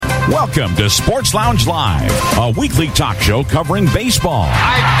Welcome to Sports Lounge Live, a weekly talk show covering baseball.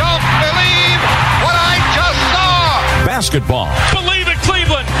 I don't believe what I just saw. Basketball. Believe it,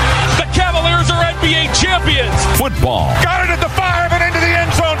 Cleveland. The Cavaliers are NBA champions. Football. Got it at the 5 and into the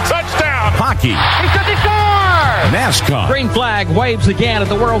end zone. Touchdown. Hockey. He's got the score. NASCAR. Green flag waves again at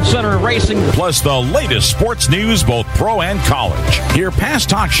the World Center of Racing. Plus the latest sports news, both pro and college. Hear past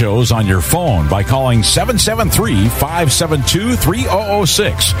talk shows on your phone by calling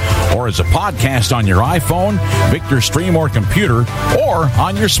 773-572-3006 or as a podcast on your iPhone, Victor Stream or computer, or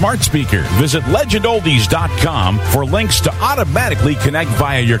on your smart speaker. Visit legendoldies.com for links to automatically connect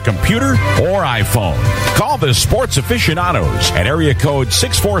via your computer or iPhone. Call the Sports Aficionados at area code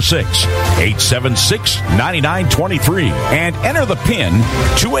 646-876-9923 and enter the PIN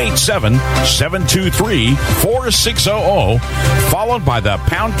 287-723-4600, followed by the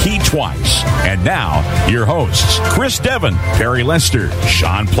pound key twice. And now, your hosts, Chris Devon, Perry Lester,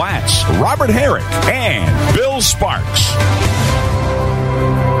 Sean Platts, Robert Herrick, and Bill Sparks.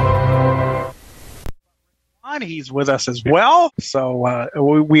 He's with us as well. So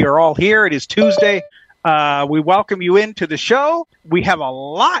we are all here. It is Tuesday. We welcome you into the show. We have a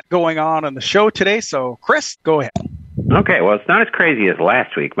lot going on the show today. So, Chris, go ahead. Okay, well, it's not as crazy as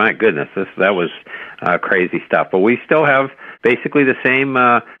last week. My goodness, that was crazy stuff. But we still have basically the same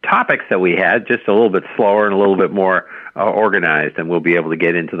topics that we had, just a little bit slower and a little bit more organized, and we'll be able to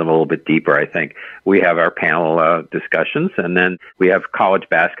get into them a little bit deeper, I think. We have our panel discussions, and then we have college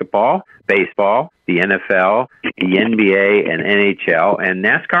basketball, baseball, the NFL, the NBA, and NHL, and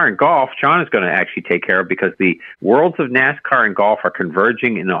NASCAR and golf. Sean is going to actually take care of because the worlds of NASCAR and golf are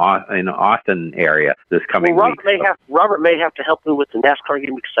converging in the Austin area this coming week. Robert may have to help me with the NASCAR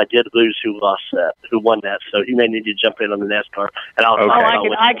game because I did lose who won that, so he may need to jump in on the NASCAR. And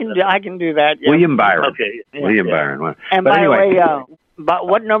I can do that. Yeah. William Byron. Okay. William Byron. And by the way, but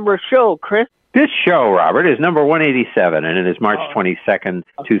what number show, Chris? This show, Robert, is number 187, and it is March 22nd,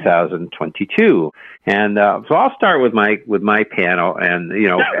 2022. And so I'll start with my panel, and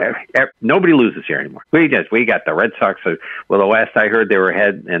nobody loses here anymore. We got the Red Sox. The last I heard, they were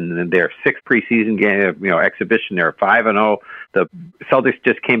ahead in their sixth preseason game, exhibition. They're 5-0. The Celtics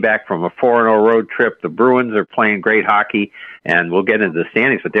just came back from a 4-0 road trip. The Bruins are playing great hockey, and we'll get into the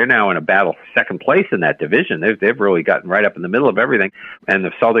standings, but they're now in a battle for second place in that division. They've really gotten right up in the middle of everything, and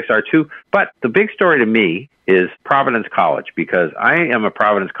the Celtics are too. But the big story to me is Providence College, because I am a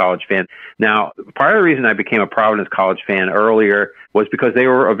Providence College fan. Now, part of the reason I became a Providence College fan earlier was because they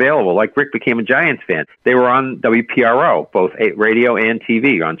were available. Like Rick became a Giants fan. They were on WPRO, both radio and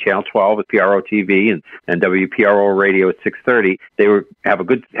TV, on Channel 12 with PRO TV and WPRO radio at 6:30. They had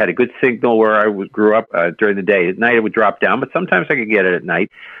a good signal where I grew up during the day. At night it would drop down, but sometimes I could get it at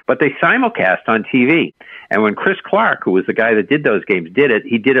night. But they simulcast on TV. And when Chris Clark, who was the guy that did those games, did it,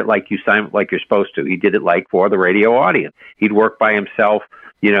 he did it like you're supposed to. He did it like for the radio audience. He'd work by himself.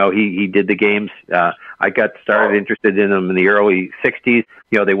 He did the games. I got started interested in them in the early 60s.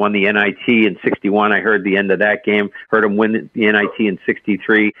 They won the NIT in 61. I heard the end of that game, heard them win the NIT in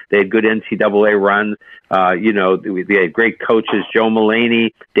 63. They had good NCAA runs. They had great coaches, Joe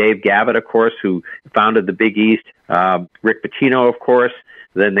Mullaney, Dave Gavitt, of course, who founded the Big East, Rick Pitino, of course.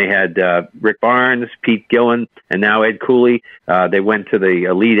 Then they had Rick Barnes, Pete Gillen, and now Ed Cooley. They went to the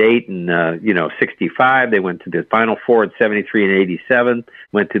Elite Eight in 65. They went to the Final Four in 73 and 87.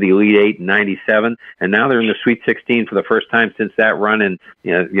 Went to the Elite Eight in 97, and now they're in the Sweet 16 for the first time since that run in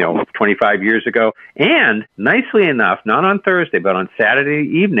 25 years ago. And nicely enough, not on Thursday, but on Saturday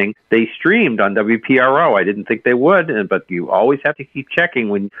evening, they streamed on WPRO. I didn't think they would, but you always have to keep checking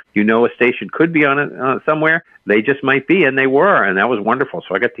when a station could be on it somewhere. They just might be, and they were, and that was wonderful.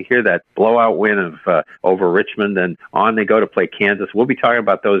 So I got to hear that blowout win of over Richmond, and on they go to play Kansas. We'll be talking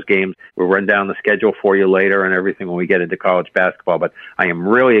about those games. We'll run down the schedule for you later and everything when we get into college basketball. But I am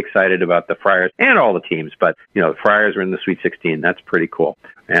really excited about the Friars and all the teams. But, the Friars are in the Sweet 16. That's pretty cool.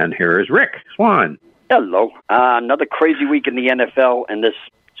 And here is Rick Swan. Hello. Another crazy week in the NFL, and this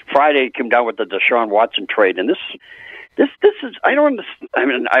Friday came down with the Deshaun Watson trade, and this is, I don't understand. I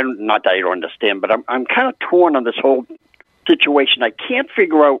mean, not that I don't understand, but I'm kind of torn on this whole situation. I can't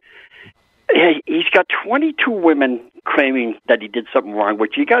figure out. He's got 22 women claiming that he did something wrong,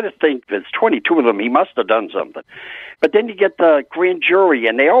 which you got to think there's 22 of them. He must have done something. But then you get the grand jury,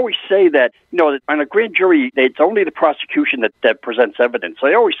 and they always say that, on a grand jury, it's only the prosecution that presents evidence. So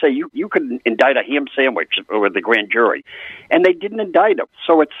they always say you can indict a ham sandwich with the grand jury. And they didn't indict him.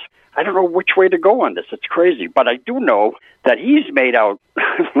 So I don't know which way to go on this. It's crazy. But I do know that he's made out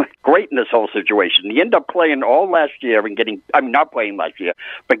great in this whole situation. He ended up playing all last year and not playing last year,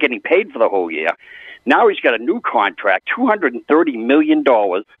 but getting paid for the whole year. Now he's got a new contract, $230 million,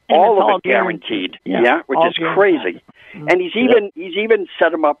 all of it guaranteed. Yeah, which is crazy. And he's even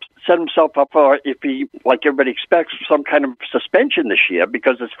set himself up for, if he, like everybody expects, some kind of suspension this year,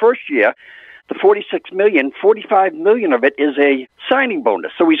 because his first year, the $46 million, $45 million of it is a signing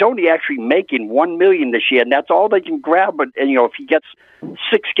bonus. So he's only actually making $1 million this year, and that's all they can grab. But if he gets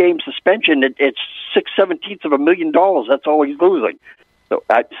 6-game suspension, it's 6/17 of $1 million. That's all he's losing.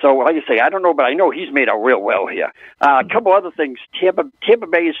 So like I say, I don't know, but I know he's made out real well here. A couple other things. Tampa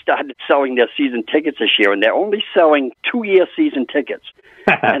Bay has started selling their season tickets this year, and they're only selling 2-year season tickets.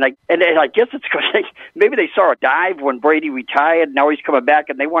 and I guess it's because maybe they saw a dive when Brady retired. Now he's coming back,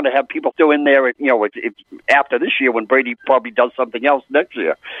 and they want to have people still in there. After this year, when Brady probably does something else next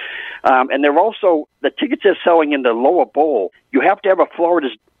year. And they're also, the tickets they're selling in the lower bowl, you have to have a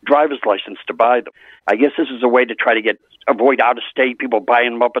Florida's driver's license to buy them. I guess this is a way to try to avoid out-of-state people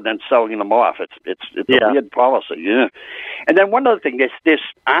buying them up and then selling them off. It's a weird policy, yeah. And then one other thing, this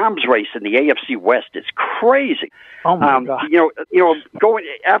arms race in the AFC West is crazy. Oh my God! Going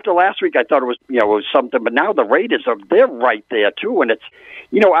after last week, I thought it was something, but now the Raiders they're right there too, and it's.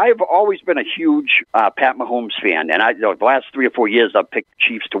 I've always been a huge Pat Mahomes fan, and the last 3 or 4 years I've picked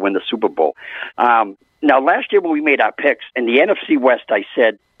Chiefs to win the Super Bowl. Now, last year when we made our picks in the NFC West, I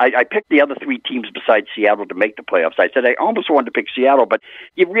said I picked the other 3 teams besides Seattle to make the playoffs. I said I almost wanted to pick Seattle, but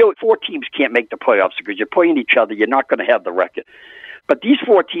 4 teams can't make the playoffs because you're playing each other. You're not going to have the record. But these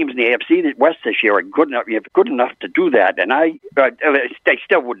 4 teams in the AFC West this year are good enough to do that, and I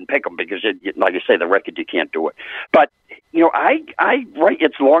still wouldn't pick them because, like I say, the record, you can't do it. But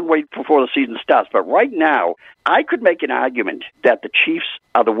it's a long way before the season starts. But right now, I could make an argument that the Chiefs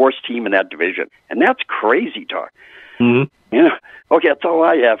are the worst team in that division, and that's crazy talk. Mm-hmm. Yeah. Okay, that's all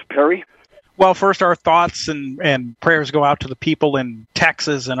I have, Perry. Well, first, our thoughts and prayers go out to the people in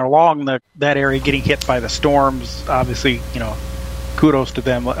Texas and along that area getting hit by the storms. Obviously, kudos to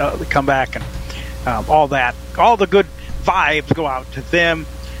them. Come back and all that. All the good vibes go out to them.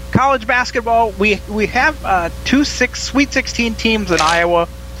 College basketball, we have 2 Sweet 16 teams in Iowa.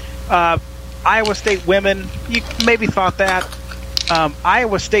 Iowa State women, you maybe thought that.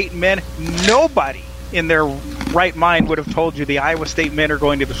 Iowa State men, nobody in their right mind would have told you the Iowa State men are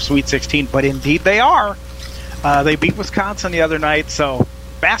going to the Sweet 16, but indeed they are. They beat Wisconsin the other night, so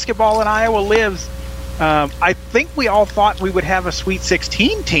basketball in Iowa lives. I think we all thought we would have a Sweet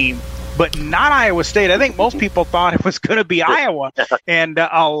 16 team, but not Iowa State. I think most people thought it was going to be Iowa. And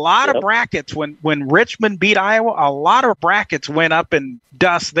a lot of brackets, when Richmond beat Iowa, a lot of brackets went up in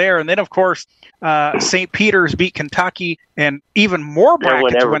dust there. And then, of course, St. Peter's beat Kentucky, and even more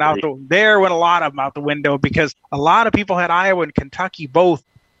brackets went out. There went a lot of them out the window because a lot of people had Iowa and Kentucky both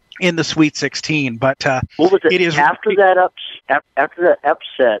in the Sweet 16. But what was it? After that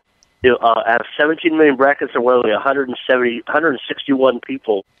upset, out of 17 million brackets, there were only 161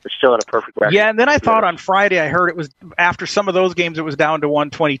 people that still had a perfect bracket. Yeah, and then I thought on Friday, I heard it was after some of those games, it was down to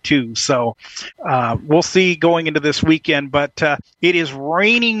 122. So we'll see going into this weekend. But it is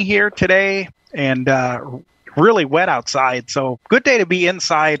raining here today and really wet outside. So good day to be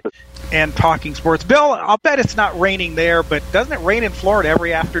inside and talking sports. Bill, I'll bet it's not raining there, but doesn't it rain in Florida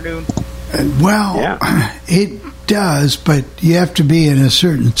every afternoon? It does, but you have to be in a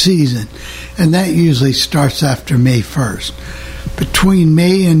certain season, and that usually starts after May 1st. Between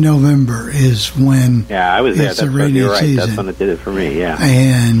May and November is when I was there. It's a rainy season. That's when it did it for me, yeah.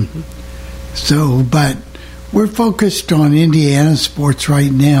 And so, but we're focused on Indiana sports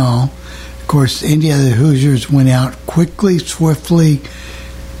right now. Of course, Indiana, the Hoosiers went out quickly, swiftly,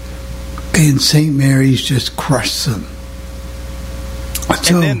 and St. Mary's just crushed them.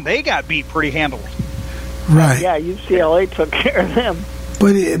 And then they got beat pretty handily. Right. Yeah, UCLA took care of them.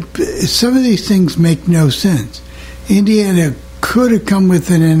 But some of these things make no sense. Indiana could have come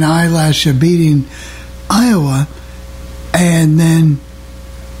within an eyelash of beating Iowa, and then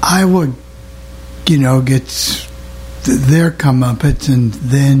Iowa, gets their comeuppance, and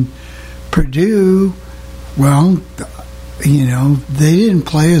then Purdue, they didn't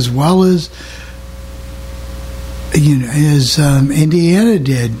play as well as Indiana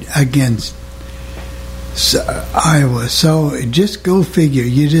did against Iowa. So just go figure.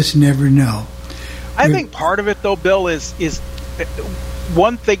 You just never know. I think part of it, though, Bill, is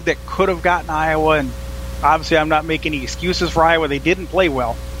one thing that could have gotten Iowa, and obviously I'm not making any excuses for Iowa. They didn't play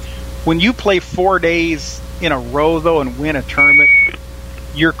well. When you play 4 days in a row, though, and win a tournament,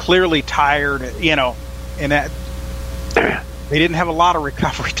 you're clearly tired, and that they didn't have a lot of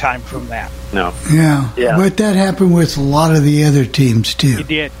recovery time from that. No. Yeah. But that happened with a lot of the other teams, too. It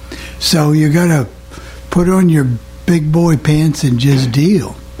did. So you got to put on your big boy pants and just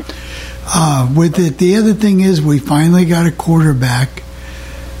deal. With it, the other thing is we finally got a quarterback.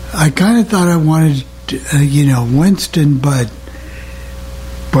 I kind of thought I wanted, Winston, but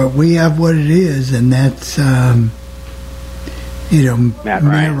we have what it is, and that's, Matt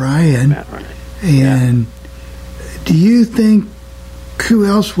Ryan. And do you think who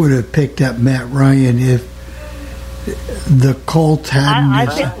else would have picked up Matt Ryan if the Colts hadn't?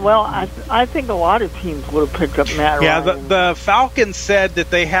 I think a lot of teams would have picked up Matt Ryan. Yeah, the Falcons said that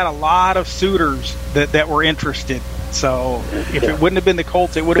they had a lot of suitors that were interested. So if it wouldn't have been the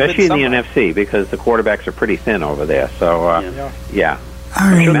Colts, it would have been especially in the NFC, because the quarterbacks are pretty thin over there. So, yeah.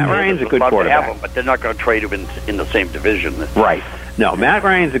 Matt Ryan's a good quarterback. But they're not going to trade him in the same division. Right. No, Matt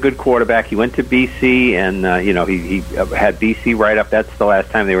Ryan's a good quarterback. He went to BC, and, he had BC right up. That's the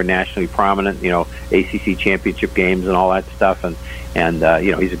last time they were nationally prominent, ACC championship games and all that stuff. And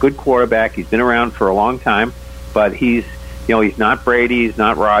he's a good quarterback. He's been around for a long time, but he's not Brady, he's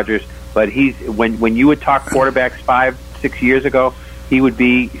not Rodgers. But when you would talk quarterbacks 5-6 years ago, he would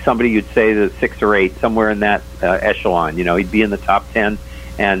be somebody you'd say the 6 or 8, somewhere in that echelon. He'd be in the top 10,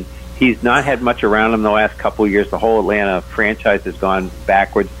 and he's not had much around him the last couple of years. The whole Atlanta franchise has gone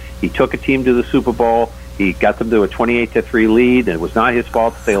backwards. He took a team to the Super Bowl. He got them to a 28-3 lead, and it was not his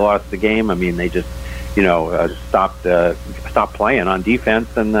fault that they lost the game. I mean, they just stopped playing on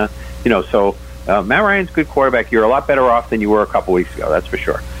defense, and so Matt Ryan's a good quarterback. You're a lot better off than you were a couple weeks ago. That's for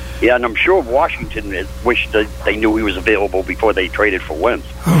sure. Yeah, and I'm sure Washington wished that they knew he was available before they traded for Wentz.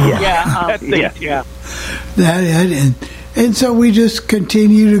 And so we just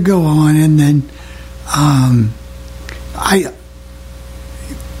continue to go on, and then I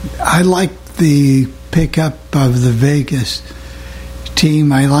like the pickup of the Vegas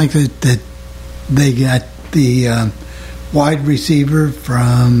team. I like that they got the wide receiver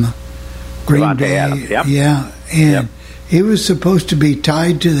from Green Devontae Bay. Adams, yep. Yeah, and he was supposed to be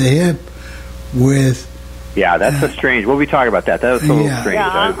tied to the hip with. Yeah, that's a strange. We'll be talking about that. That was a little strange.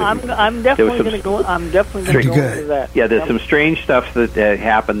 Yeah, I'm definitely going to go. I'm definitely going to go into that. Yeah, there's some strange stuff that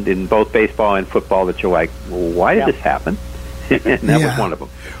happened in both baseball and football that you're like, well, why did this happen? And that was one of them.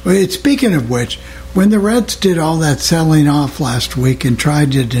 Well, speaking of which, when the Reds did all that selling off last week and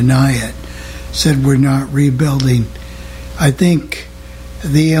tried to deny it, said we're not rebuilding, I think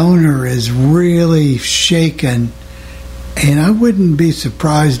the owner is really shaken, and I wouldn't be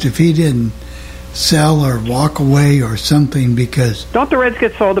surprised if he didn't sell or walk away or something, because... Don't the Reds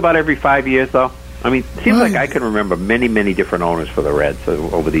get sold about every 5 years, though? I mean, it seems like I can remember many, many different owners for the Reds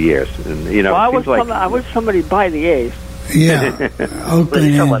over the years. And, I was somebody buy the A's. Yeah.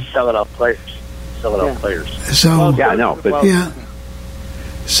 Oakland. You're talking about selling off players. So,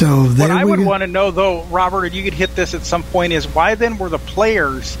 So there what I would want to know, though, Robert, and you could hit this at some point, is why then were the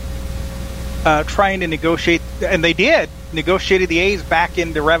players trying to negotiate, and they did, negotiated the A's back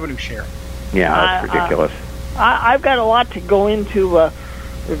into revenue share? Yeah, that's ridiculous. I've got a lot to go into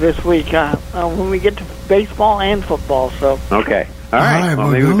this week when we get to baseball and football. So okay, all right.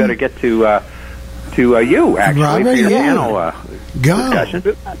 Well, maybe we better get to you actually Robert, for your panel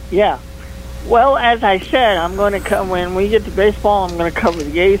discussion. Yeah. Well, as I said, I'm going to come when we get to baseball. I'm going to cover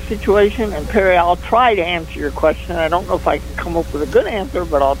the A's situation, and Perry, I'll try to answer your question. I don't know if I can come up with a good answer,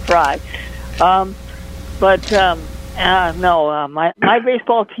 but I'll try. My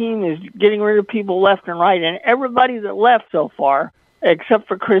baseball team is getting rid of people left and right, and everybody that left so far, except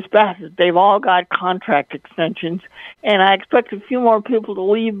for Chris Bassett, they've all got contract extensions, and I expect a few more people to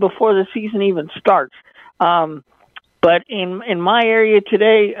leave before the season even starts. But in my area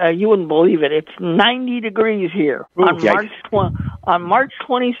today, you wouldn't believe it. It's 90 degrees here on March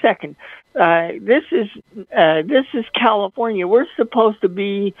 22nd. This is California. We're supposed to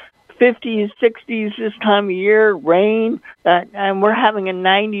be 50s, 60s this time of year, rain, and we're having a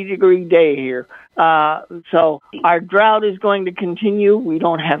 90-degree day here. So our drought is going to continue. We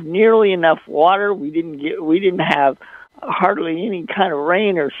don't have nearly enough water. We didn't have hardly any kind of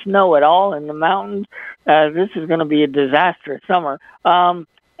rain or snow at all in the mountains. This is going to be a disastrous summer. And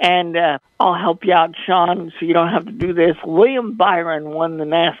I'll help you out, Sean, so you don't have to do this. William Byron won the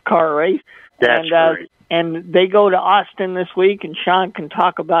NASCAR race. That's great. And they go to Austin this week, and Sean can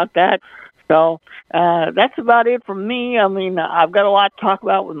talk about that. So that's about it from me. I mean, I've got a lot to talk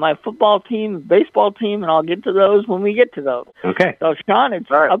about with my football team, baseball team, and I'll get to those when we get to those. Okay. So, Sean,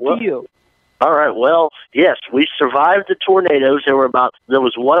 it's up to you. All right. Well, yes, we survived the tornadoes. There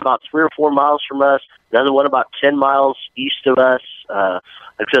was one about 3 or 4 miles from us, another one about 10 miles east of us.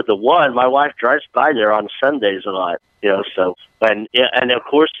 Except the one, my wife drives by there on Sundays a lot, so, and of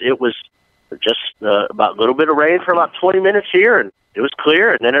course it was just about a little bit of rain for about 20 minutes here, and it was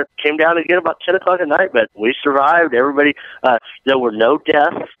clear, and then it came down again about 10 o'clock at night, but we survived. Everybody, there were no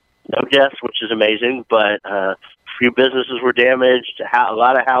deaths. No deaths, which is amazing, but a few businesses were damaged, a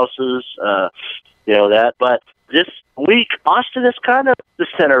lot of houses, that. But this week, Austin is kind of the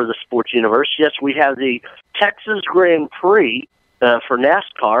center of the sports universe. Yes, we have the Texas Grand Prix for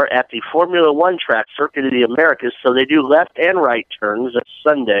NASCAR at the Formula One track, Circuit of the Americas. So they do left and right turns. That's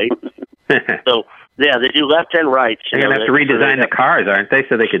Sunday. So, yeah, they do left and right. They're going to have to redesign the cars, aren't they,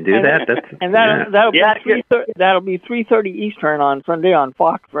 so they could do that? That'll be 3:30 Eastern on Sunday on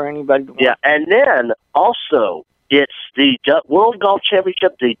Fox for anybody. Yeah, and then also it's the World Golf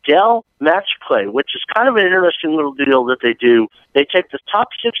Championship, the Dell Match Play, which is kind of an interesting little deal that they do. They take the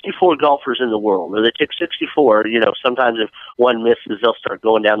top 64 golfers in the world, or they take 64. Sometimes if one misses, they'll start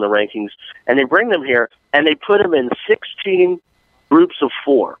going down the rankings, and they bring them here and they put them in 16 groups of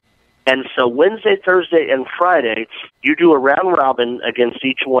 4. And so Wednesday, Thursday, and Friday, you do a round robin against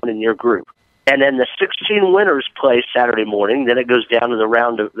each one in your group. And then the 16 winners play Saturday morning. Then it goes down to the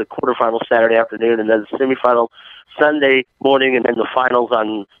round of the quarterfinals Saturday afternoon, and then the semifinal Sunday morning, and then the finals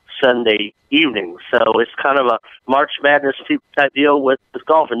on Sunday evening. So it's kind of a March Madness type deal with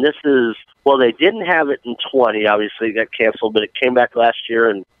golf. And this is, they didn't have it in 20, obviously it got canceled, but it came back last year,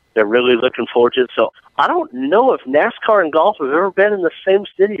 and they're really looking forward to it. So I don't know if NASCAR and golf have ever been in the same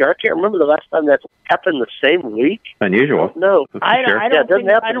city. I can't remember the last time that's happened the same week. Unusual. No, I don't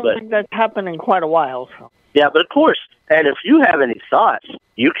think that's happened in quite a while. So. Yeah, but of course, and if you have any thoughts,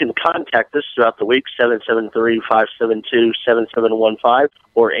 you can contact us throughout the week, 773-572-7715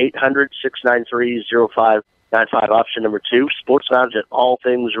 or 800-693-0595, option number 2, Sports Lounge at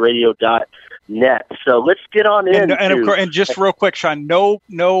allthingsradio.net. So let's get on in. And just real quick, Sean, no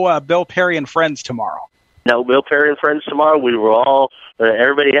Bill Perry and Friends tomorrow. No Bill Perry and Friends tomorrow. We were all,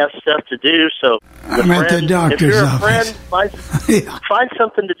 everybody has stuff to do. So I'm at the doctor's if you're a office. Friend, find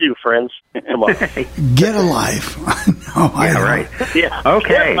something to do, friends, tomorrow. Get a life. Right. Yeah.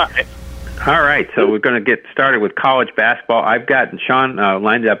 Okay. All right, so we're going to get started with college basketball. I've got Sean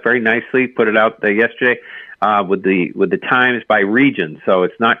lined it up very nicely, put it out yesterday with the times by region. So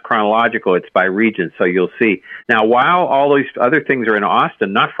it's not chronological, it's by region, so you'll see. Now, while all these other things are in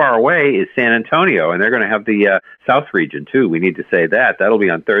Austin, not far away is San Antonio, and they're going to have the South region, too. We need to say that. That'll be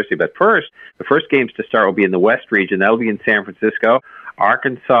on Thursday. But first, the first games to start will be in the West region. That'll be in San Francisco,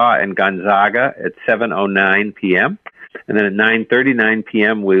 Arkansas and Gonzaga at 7:09 p.m., and then at 9:39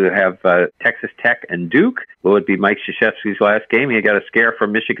 p.m., we'll have Texas Tech and Duke. Will it be Mike Krzyzewski's last game? He got a scare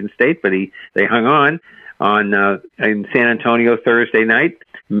from Michigan State, but they hung on in San Antonio Thursday night.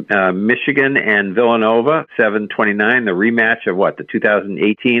 Michigan and Villanova, 7:29, the rematch of the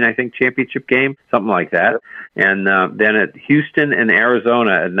 2018, I think, championship game, something like that. And then at Houston and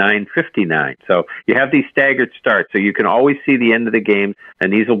Arizona at 9:59. So you have these staggered starts, so you can always see the end of the game,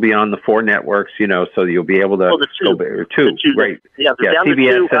 and these will be on the 4 networks, so you'll be able to two. Right. Yeah,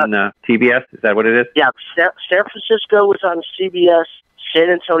 CBS and TBS, is that what it is? Yeah, San Francisco was on CBS. San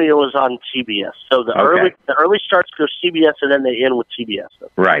Antonio was on TBS. So the early starts go CBS, and then they end with TBS.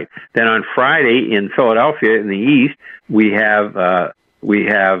 Right. Then on Friday in Philadelphia in the East, we have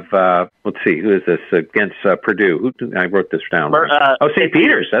let's see, who is this against Purdue? I wrote this down. St.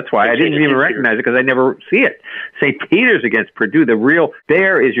 Peter's. That's why I didn't even recognize it because I never see it. St. Peter's against Purdue.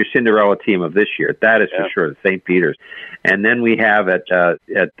 There is your Cinderella team of this year. That is for sure, St. Peter's. And then we have at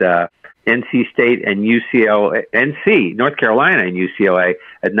NC State and North Carolina and UCLA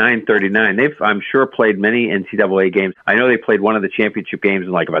at 9:39. They've, I'm sure, played many NCAA games. I know they played one of the championship games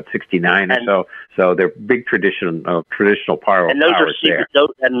in about 69 or so. So they're big traditional power. And those are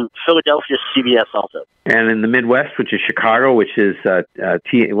and Philadelphia CBS also. And in the Midwest, which is Chicago, which is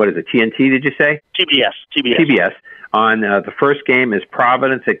TNT? Did you say? TBS. On the first game is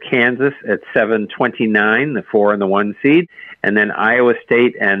Providence at Kansas at 7:29, the 4 and the 1 seed, and then Iowa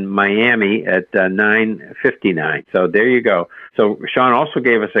State and Miami at 9:59. So there you go. So Sean also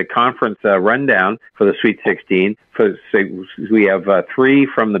gave us a conference rundown for the Sweet 16. We have 3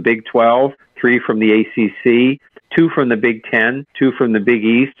 from the Big 12, 3 from the ACC, 2 from the Big 10, 2 from the Big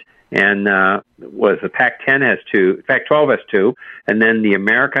East. And the Pac-10 has 2, Pac-12 has 2, and then the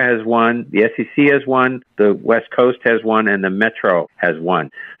America has 1, the SEC has 1, the West Coast has 1, and the Metro has 1.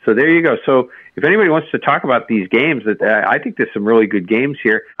 So there you go. So if anybody wants to talk about these games, I think there's some really good games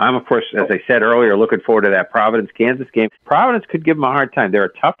here. I'm, of course, as I said earlier, looking forward to that Providence-Kansas game. Providence could give them a hard time. They're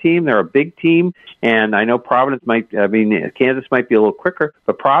a tough team. They're a big team, and I know Kansas might be a little quicker,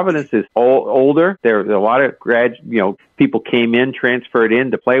 but Providence is older. There are a lot of people came in, transferred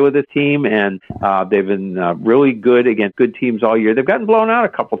in to play with this team, and They've been really good against good teams all year. They've gotten blown out a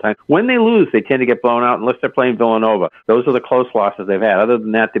couple times. When they lose, they tend to get blown out unless they're playing Villanova. Those are the close losses they've had. Other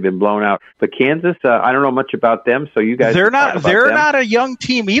than that, they've been blown out. But Kansas, I don't know much about them, so you guys. They're not a young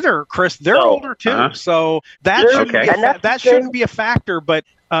team either, Chris. They're older too, so that shouldn't be a factor. But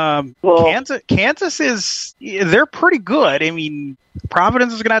Kansas they're pretty good. I mean,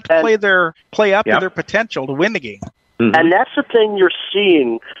 Providence is going to have to play up to their potential to win the game. Mm-hmm. And that's the thing you're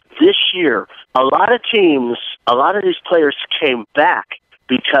seeing this year. A lot of teams, a lot of these players came back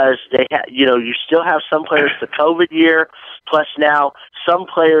because they had, you still have some players the COVID year, plus now some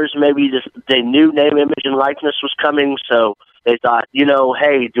players maybe they knew name, image, and likeness was coming, so they thought,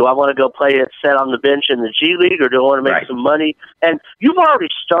 hey, do I want to go play it set on the bench in the G League, or do I want to make some money? And you've already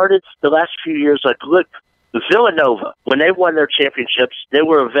started the last few years. Like, look, Villanova, when they won their championships, they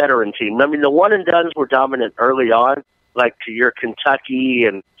were a veteran team. I mean, the one-and-dones were dominant early on, like your Kentucky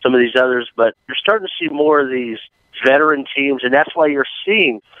and some of these others, but you're starting to see more of these veteran teams, and that's why you're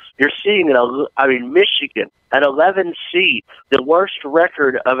seeing Michigan, an 11 seed, the worst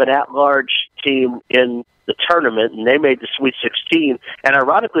record of an at-large team in the tournament, and they made the Sweet 16. And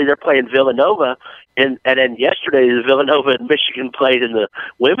ironically, they're playing Villanova, and then yesterday, Villanova and Michigan played in the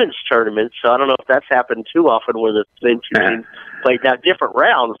women's tournament. So I don't know if that's happened too often where the same two teams played now different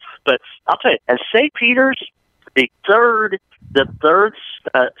rounds. But I'll tell you, and St. Peter's, the third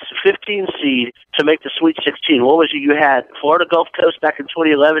 15 seed to make the Sweet 16. What was it? You had Florida Gulf Coast back in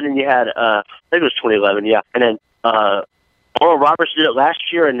 2011, and you had I think it was 2011, yeah, and then Oral Roberts did it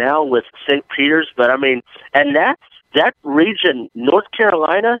last year, and now with St. Peter's. But I mean, and that region, North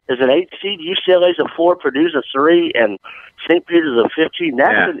Carolina is an 8 seed, UCLA's a 4, Purdue's a 3, and St. Peter's a 15.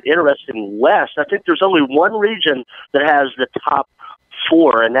 That's an interesting West. I think there's only one region that has the top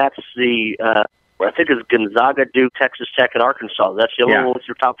 4, and that's the I think it's Gonzaga, Duke, Texas Tech, and Arkansas. That's the only one with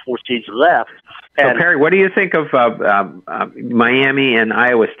your top 4 seeds left. And so, Perry, what do you think of Miami and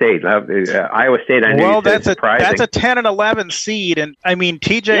Iowa State? Iowa State, I know that's a 10 and 11 seed, and I mean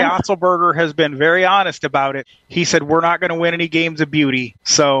T.J. Otzelberger has been very honest about it. He said we're not going to win any games of beauty,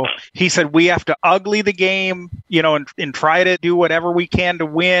 so he said we have to ugly the game, and try to do whatever we can to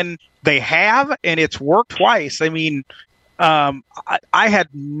win. They have, and it's worked twice. I mean. I had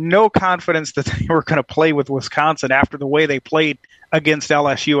no confidence that they were going to play with Wisconsin after the way they played against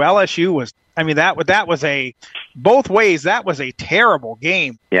LSU. LSU was, I mean, that was both ways, that was a terrible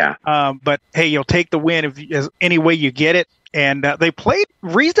game. Yeah. But hey, you'll take the win any way you get it. And they played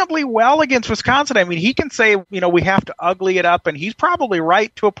reasonably well against Wisconsin. I mean, he can say, we have to ugly it up, and he's probably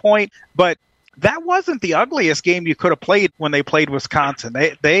right to a point, but that wasn't the ugliest game you could have played when they played Wisconsin.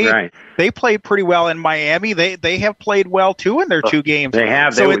 They played pretty well in Miami. They have played well too in their 2 games. They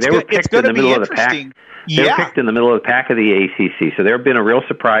have. They were picked in the middle of the pack. They were picked in the middle of the pack of the ACC. So they've been a real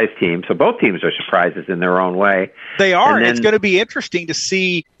surprise team. So both teams are surprises in their own way. They are. And it's going to be interesting to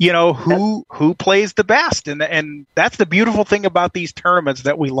see, who plays the best. And that's the beautiful thing about these tournaments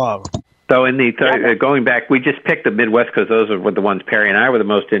that we love. So in the going back, we just picked the Midwest because those are the ones Perry and I were the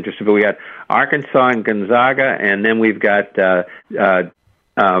most interested. But we got Arkansas and Gonzaga, and then we've got Texas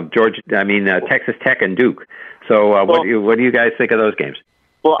Tech and Duke. So what do you guys think of those games?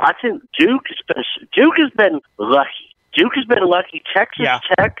 Well, I think Duke has been lucky. Duke has been lucky. Texas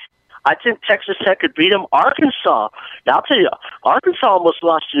Tech. I think Texas Tech could beat them. Arkansas. Now, I'll tell you, Arkansas almost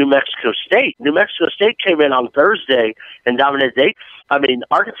lost to New Mexico State. New Mexico State came in on Thursday and dominated.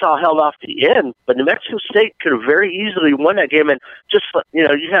 Arkansas held off the end, but New Mexico State could have very easily won that game. And just, you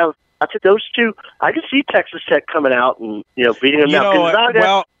have, I think those two, I can see Texas Tech coming out and, beating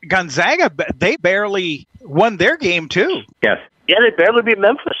them. Gonzaga, they barely won their game, too. Yes. Yeah, they barely beat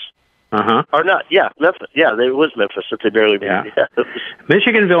Memphis. Or not? Yeah, Memphis. Yeah, it was Memphis that they barely beat. Yeah.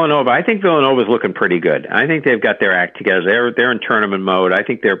 Michigan, Villanova. I think Villanova's looking pretty good. I think they've got their act together. They're in tournament mode. I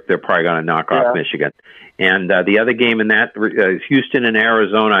think they're probably going to knock off Michigan. And the other game in that is Houston and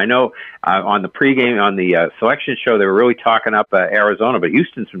Arizona. I know on the pregame, on the selection show, they were really talking up Arizona, but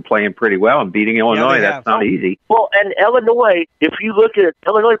Houston's been playing pretty well and beating Illinois. That's not easy. Well, and Illinois, if you look at it,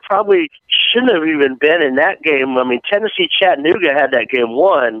 Illinois probably shouldn't have even been in that game. I mean, Tennessee Chattanooga had that game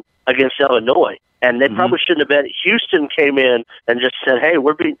won against Illinois, and they probably shouldn't have been. Houston came in and just said, "Hey,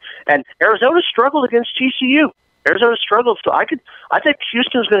 we're beating." And Arizona struggled against TCU. Arizona struggled, so I think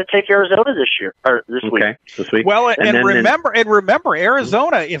Houston's going to take Arizona this year or this week. Well, and remember,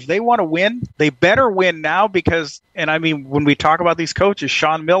 Arizona, if they want to win, they better win now because, and I mean, when we talk about these coaches,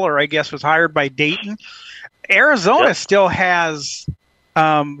 Sean Miller, I guess, was hired by Dayton. Arizona still has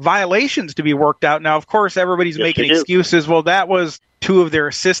violations to be worked out. Now, of course, everybody's making excuses. Well, that was two of their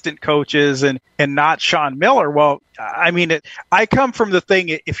assistant coaches and not Sean Miller. Well, I mean, I come from the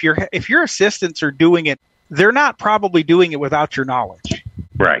thing, if your assistants are doing it, they're not probably doing it without your knowledge.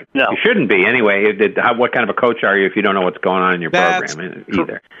 Right. No. You shouldn't be anyway. What kind of a coach are you if you don't know what's going on in your program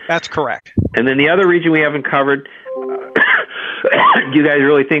either? That's correct. And then the other region we haven't covered, do you guys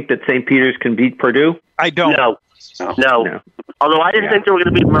really think that St. Peter's can beat Purdue? I don't. No. Although I didn't think they were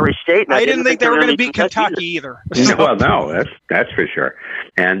going to beat Murray State. And I didn't think they were going to beat Kentucky either. Well, no, that's for sure.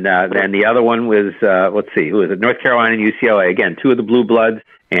 And then the other one was, let's see, who was it? North Carolina and UCLA. Again, two of the Blue Bloods.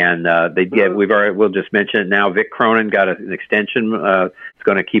 And we'll just mention it now. Vic Cronin got an extension. It's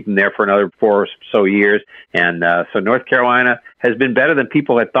going to keep him there for another 4 or so years. And so North Carolina has been better than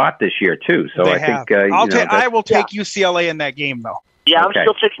people had thought this year too. So I think I will take UCLA in that game though. Yeah, I'm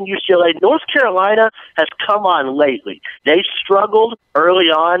still taking UCLA. North Carolina has come on lately. They struggled early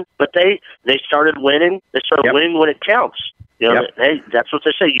on, but they started winning. They started winning when it counts. You know, that's what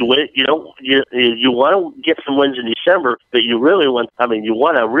they say. You win. You want to get some wins in December, but you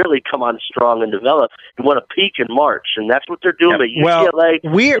want to really come on strong and develop. You want to peak in March, and that's what they're doing at UCLA.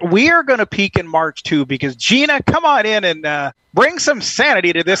 Well, we are going to peak in March too, because Gina, come on in and bring some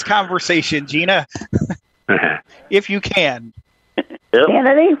sanity to this conversation, Gina, if you can.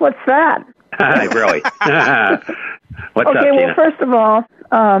 Sanity? What's that? Really? What's up, Gina? Well, first of all,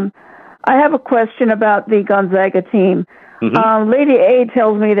 I have a question about the Gonzaga team. Mm-hmm. Lady A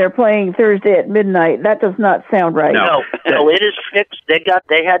tells me they're playing Thursday at midnight. That does not sound right. No, it is fixed. They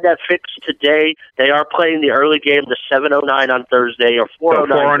had that fixed today. They are playing the early game, the 7:09 on Thursday or 4:09.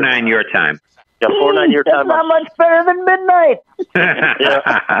 So 4:09 your time. Yeah, 4:09 your time. That's not much better than midnight.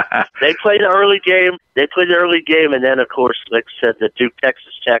 They play the early game. And then, of course, like I said, the Duke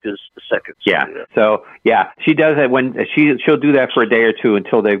Texas Tech is the second. Yeah. So she does it when she'll do that for a day or two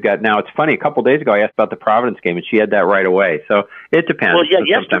until they've got. Now it's funny. A couple of days ago, I asked about the Providence game, and she had that right away. So it depends. Well,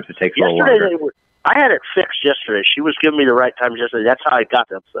 Sometimes it takes a little longer. I had it fixed yesterday. She was giving me the right times yesterday. That's how I got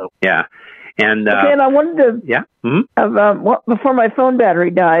them. So yeah. And and I wanted to before my phone battery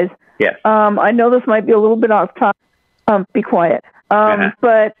dies. Yes. I know this might be a little bit off topic. Be quiet.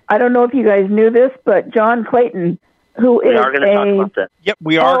 But I don't know if you guys knew this, but John Clayton, who we are going to talk about that. Yep,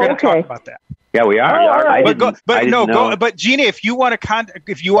 we are going to talk about that. Yeah, we are. Right. But Gina, if you want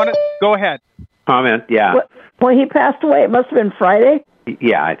to go ahead. Comment. Yeah. Well, he passed away. It must have been Friday.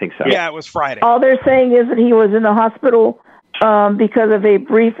 Yeah, I think so. Yeah, it was Friday. All they're saying is that he was in the hospital because of a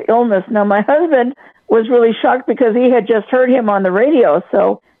brief illness. Now, my husband was really shocked because he had just heard him on the radio,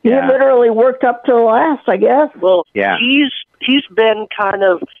 so he literally worked up to the last, I guess. Well, he's been kind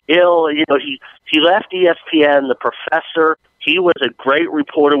of ill. You know, he left ESPN, the professor. He was a great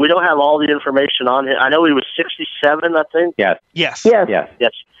reporter. We don't have all the information on him. I know he was 67, I think. Yes. Yeah,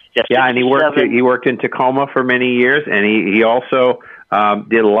 and he worked in Tacoma for many years, and he also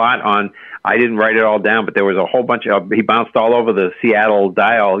did a lot on. I didn't write it all down, but there was a whole bunch of. He bounced all over the Seattle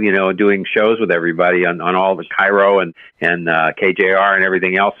dial, doing shows with everybody on all the Cairo and KJR and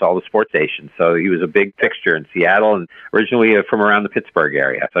everything else, all the sports stations. So he was a big fixture in Seattle, and originally from around the Pittsburgh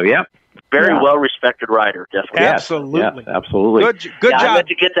area. So very well respected writer, definitely. Absolutely, absolutely. Good job. I meant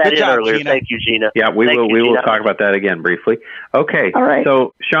to get that in earlier. Gina. Thank you, Gina. Yeah, we will talk about that again briefly. Okay. All right.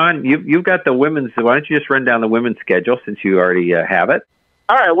 So, Sean, you've got the women's. Why don't you just run down the women's schedule since you already have it?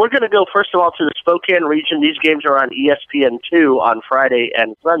 All right, we're going to go, first of all, to the Spokane region. These games are on ESPN2 on Friday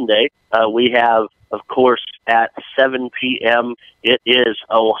and Sunday. We have, of course, at 7 p.m., it is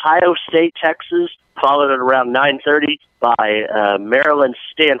Ohio State, Texas, followed at around 9:30 by Maryland,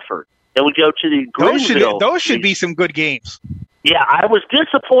 Stanford. Then we go to the Greenville. Those should be some good games. Yeah, I was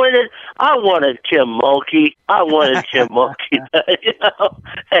disappointed. I wanted Kim Mulkey.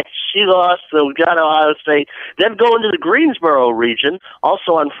 She lost, so we got Ohio State. Then going to the Greensboro region,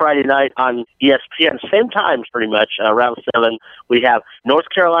 also on Friday night on ESPN, same times pretty much, around 7. We have North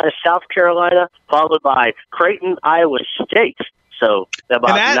Carolina, South Carolina, followed by Creighton, Iowa State. So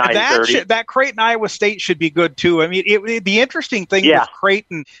about 9:30. That Creighton, Iowa State should be good too. I mean, the interesting thing with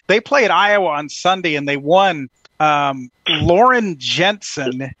Creighton, they played Iowa on Sunday and they won. Lauren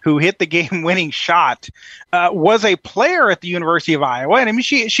Jensen, who hit the game-winning shot, was a player at the University of Iowa, and I mean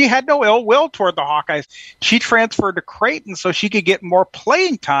she had no ill will toward the Hawkeyes. She transferred to Creighton so she could get more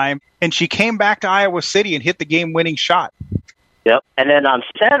playing time, and she came back to Iowa City and hit the game-winning shot. Yep. And then on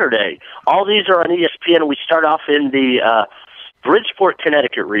Saturday, all these are on ESPN. We start off in the Bridgeport,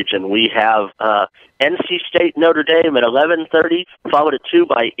 Connecticut region, we have NC State, Notre Dame at 11:30, followed at 2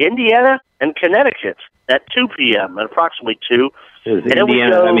 by Indiana and Connecticut at 2 p.m. at approximately 2.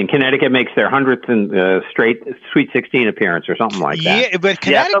 Indiana, Connecticut makes their 100th and straight Sweet 16 appearance or something like that. Yeah, but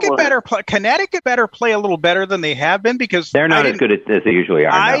Connecticut better play a little better than they have been, because they're not as good as they usually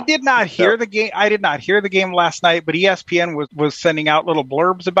are. I did not hear the game. I did not hear the game last night, but ESPN was sending out little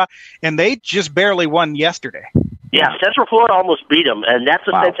blurbs about, and they just barely won yesterday. Yeah, Central Florida almost beat them, and that's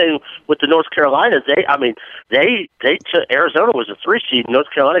the same thing with the North Carolina. They took, Arizona was a 3 seed, North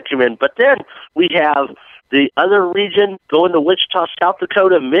Carolina came in, but then we have the other region going to Wichita, South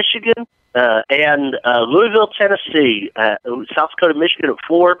Dakota, Michigan, and Louisville, Tennessee. South Dakota, Michigan at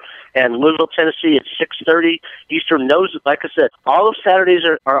 4, and Louisville, Tennessee at 6:30 Eastern. Those, like I said, all of Saturdays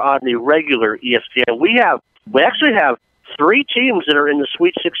are on the regular ESPN. We actually have 3 teams that are in the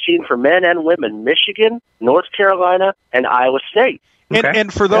Sweet 16 for men and women: Michigan, North Carolina, and Iowa State.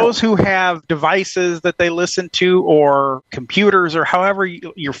 And for those who have devices that they listen to, or computers, or however,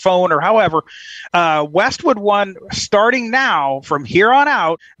 your phone, or however, Westwood One, starting now from here on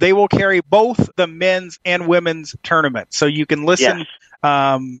out, they will carry both the men's and women's tournament. So you can listen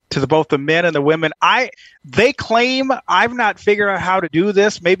to both the men and the women. They claim, I've not figured out how to do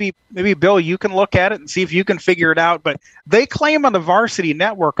this. Maybe Bill, you can look at it and see if you can figure it out. But they claim on the Varsity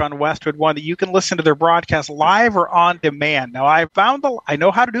Network on Westwood One that you can listen to their broadcast live or on demand. Now, I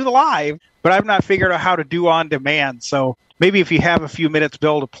know how to do the live, but I've not figured out how to do on demand. So maybe if you have a few minutes,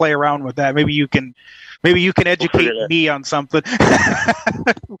 Bill, to play around with that, maybe you can educate me on something.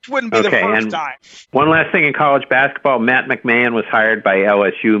 Which wouldn't be the first time. One last thing in college basketball: Matt McMahon was hired by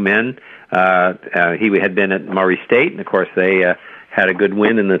LSU men. He had been at Murray State, and of course they had a good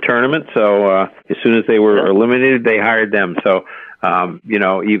win in the tournament. So as soon as they were eliminated, they hired them. So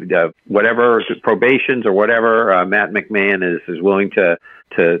whatever probations or whatever, Matt McMahon is willing to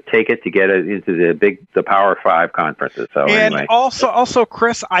take it to get it into the Power 5 conferences. So and anyway. also,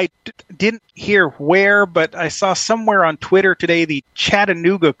 Chris, I didn't hear where, but I saw somewhere on Twitter today the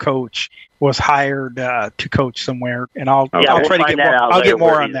Chattanooga coach was hired to coach somewhere, and I'll try to get more. I'll get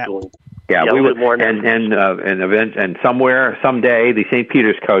more on that. Yeah, we would, and somewhere, someday, the St.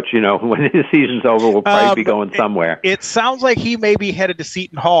 Peter's coach, when his season's over, will probably be going somewhere. It sounds like he may be headed to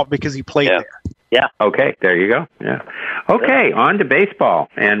Seton Hall because he played there. Yeah. Okay, there you go. Yeah. Okay, on to baseball,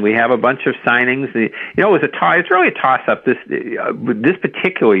 and we have a bunch of signings. It's really a toss-up this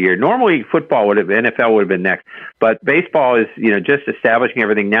particular year. Normally, NFL would have been next, but baseball is just establishing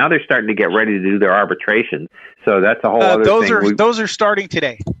everything. Now they're starting to get ready to do their arbitration, so that's a whole other thing. Those are starting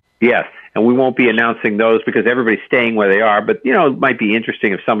today. Yes, and we won't be announcing those because everybody's staying where they are. But, it might be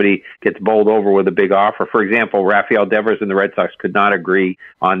interesting if somebody gets bowled over with a big offer. For example, Rafael Devers and the Red Sox could not agree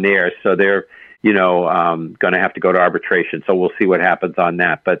on theirs, so they're going to have to go to arbitration. So we'll see what happens on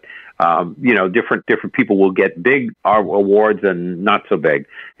that. But, different people will get big awards and not so big.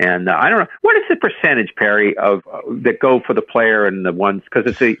 And I don't know. What is the percentage, Perry, of that go for the player and the ones? Because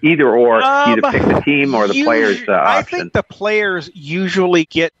it's a either or. Either pick the team or the player's option. I think the players usually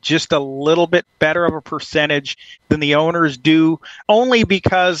get just a little bit better of a percentage than the owners do, only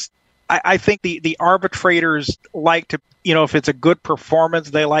because I think the arbitrators like to, if it's a good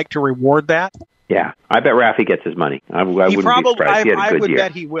performance, they like to reward that. Yeah, I bet Rafi gets his money. I wouldn't be surprised. He had a good year.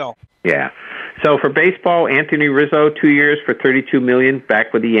 Bet he will. Yeah. So for baseball, Anthony Rizzo, 2 years for $32 million,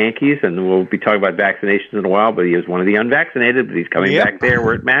 back with the Yankees, and we'll be talking about vaccinations in a while. But he is one of the unvaccinated, but he's coming back there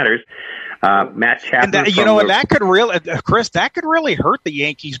where it matters. Matt Chapman, that could really, Chris, that could really hurt the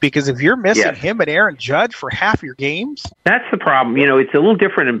Yankees, because if you're missing him and Aaron Judge for half your games, that's the problem. It's a little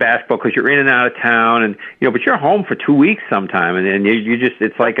different in basketball because you're in and out of town, and but you're home for 2 weeks sometime, and you just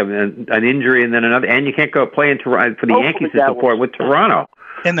it's like an injury and then another, and you can't go play in Toronto for the Yankees to support with Toronto.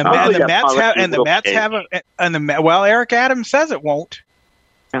 And the Mets have Eric Adams says it won't.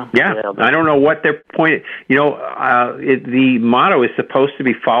 Yeah, I don't know what their point. The motto is supposed to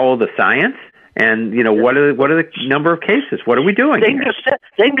be follow the science, and what are the number of cases? What are we doing? They can go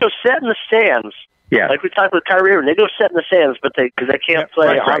sit in the stands. Yeah, like we talked with Kyrie Irving, they go sit in the stands, but because they can't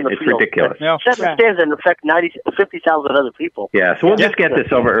play on the field. It's ridiculous. Sit in the stands and affect 50,000 other people. Yeah, so we'll just get this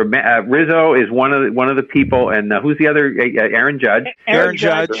over. Rizzo is one of the people, and who's the other? Aaron Judge. Aaron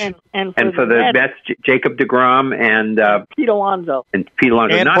Judge, and for the Mets, Jacob deGrom and Pete Alonso. And Pete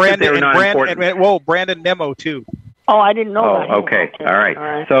Alonso. And not Brandon, that they were not important. Brandon Nimmo too. Oh, I didn't know that. Oh, okay. All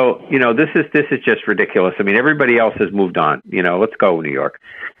right. So, this is just ridiculous. I mean, everybody else has moved on. Let's go, New York.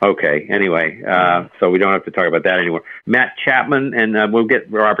 Okay. Anyway, so we don't have to talk about that anymore. Matt Chapman, and we'll get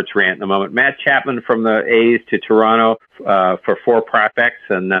Robert's rant in a moment. Matt Chapman from the A's to Toronto for 4 prospects.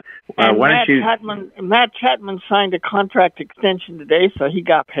 And Matt Chapman signed a contract extension today, so he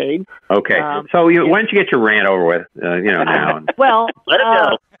got paid. Okay. Why don't you get your rant over with, now? Well, let it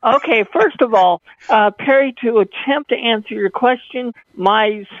go. Okay, first of all, Perry, to attempt to answer your question,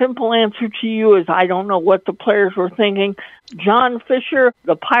 my simple answer to you is I don't know what the players were thinking. John Fisher,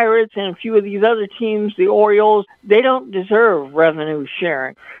 the Pirates, and a few of these other teams, the Orioles, they don't deserve revenue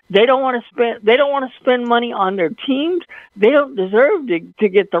sharing. They don't want to spend money on their teams. They don't deserve to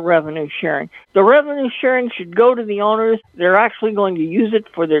get the revenue sharing. The revenue sharing should go to the owners. They're actually going to use it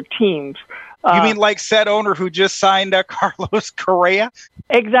for their teams. You mean like said owner who just signed Carlos Correa?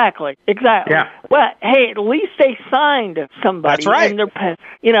 Exactly. Yeah. Well, hey, at least they signed somebody. That's right. And they're,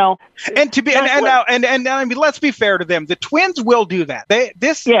 And to be and I mean, let's be fair to them. The Twins will do that.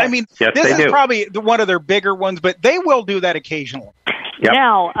 This is probably one of their bigger ones, but they will do that occasionally. Yep.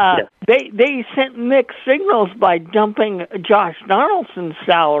 Now, they sent mixed signals by dumping Josh Donaldson's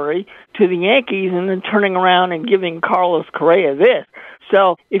salary to the Yankees and then turning around and giving Carlos Correa this.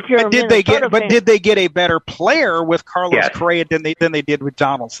 So if you're did they get a better player with Carlos Correa than they did with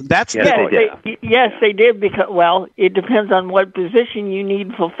Donaldson? Yes, they did because it depends on what position you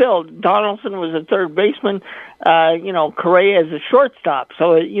need fulfilled. Donaldson was a third baseman, Correa is a shortstop.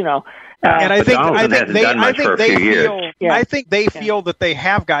 So and I think they feel that they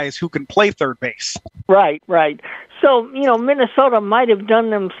have guys who can play third base. Right. So, Minnesota might have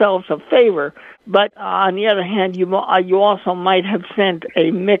done themselves a favor, but on the other hand, you also might have sent a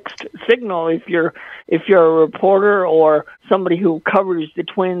mixed signal if you're a reporter or somebody who covers the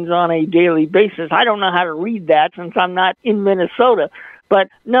Twins on a daily basis. I don't know how to read that since I'm not in Minnesota. But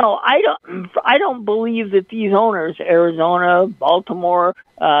no, I don't believe that these owners, Arizona, Baltimore,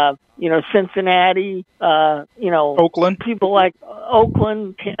 Cincinnati, Oakland, people like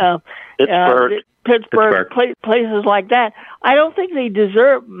Oakland, Pittsburgh, places like that. I don't think they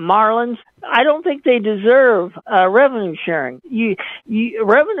deserve Marlins. I don't think they deserve revenue sharing.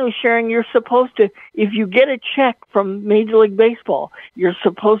 Revenue sharing, you're supposed to, if you get a check from Major League Baseball, you're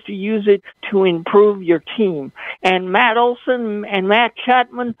supposed to use it to improve your team. And Matt Olson and Matt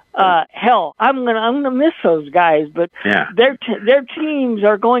Chapman, hell, I'm gonna miss those guys, but their teams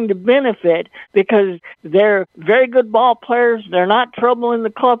are going to benefit because they're very good ball players. They're not trouble in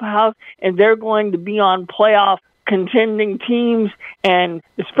the clubhouse, and they're going to be on playoff contending teams, and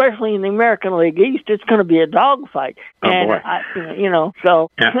especially in the American League East, it's going to be a dogfight. That's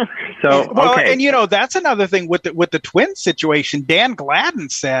another thing with the Twins situation. Dan Gladden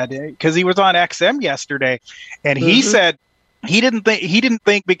said, because he was on XM yesterday, and he said he didn't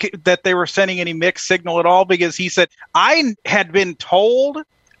think that they were sending any mixed signal at all, because he said I had been told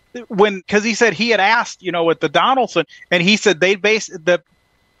because he said he had asked with the Donaldson, and he said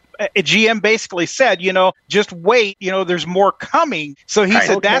GM basically said, just wait, there's more coming. So he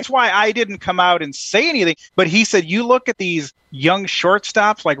said, that's why I didn't come out and say anything. But he said, you look at these young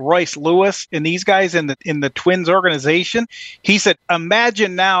shortstops like Royce Lewis and these guys in the Twins organization. He said,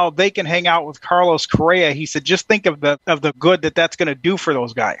 imagine now they can hang out with Carlos Correa. He said, just think of the good that's going to do for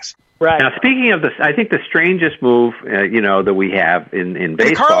those guys. Right. Now, speaking of this, I think the strangest move, that we have in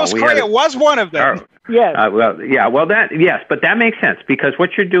baseball. Carlos Correa was one of them. Yes. But that makes sense, because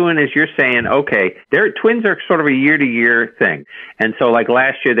what you're doing is you're saying, okay, Twins are sort of a year-to-year thing, and so like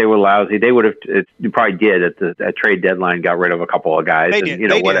last year they were lousy. They would have, you probably did at the trade deadline, got rid of a couple of guys,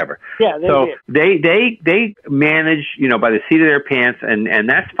 whatever. Yeah, they manage, by the seat of their pants, and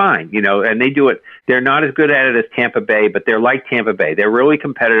that's fine, and they do it. They're not as good at it as Tampa Bay, but they're like Tampa Bay. They're really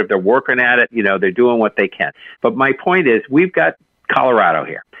competitive. They're working at it. They're doing what they can. But my point is, we've got Colorado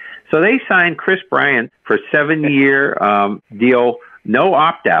here. So they signed Chris Bryant for a 7-year deal, no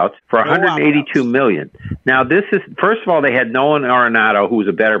opt-outs, for $182 million. Now, this is, first of all, they had Nolan Arenado, who's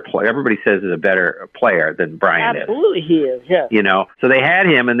a better player. Everybody says is a better player than Bryant is. Absolutely, he is, yes. So they had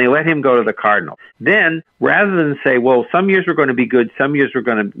him, and they let him go to the Cardinals. Then, rather than say, well, some years we're going to be good, some years we're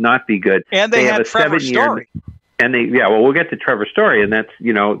going to not be good. And they had Trevor Story. And we'll get to Trevor Story, and that's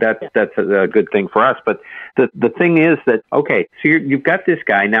a good thing for us. But the thing is that, okay, so you've got this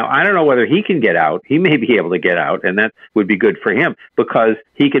guy now. I don't know whether he can get out. He may be able to get out, and that would be good for him, because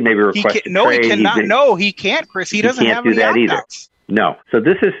he can maybe request a trade. No, he cannot. No, he can't, Chris. He doesn't have any opt-outs. No. So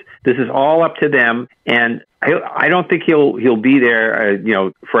this is all up to them, and I don't think he'll be there,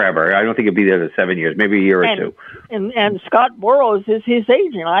 forever. I don't think he'll be there for 7 years, maybe a year or two. and Scott Boras is his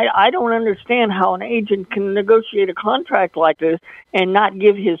agent. I don't understand how an agent can negotiate a contract like this and not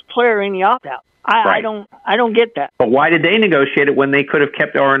give his player any opt-out. I don't get that. But why did they negotiate it when they could have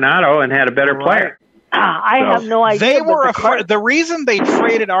kept Arenado and had a better player? I have no idea. They were the reason they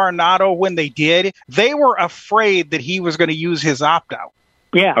traded Arenado when they did. They were afraid that he was going to use his opt-out.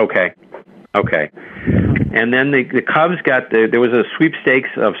 Yeah. Okay. And then the Cubs there was a sweepstakes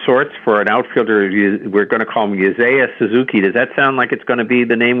of sorts for an outfielder. We're going to call him Isaiah Suzuki. Does that sound like it's going to be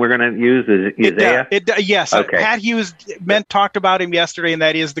the name we're going to use? Is Isaiah? Yes. Okay. Pat Hughes talked about him yesterday, and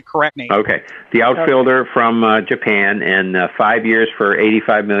that is the correct name. Okay. The outfielder from Japan, and 5 years for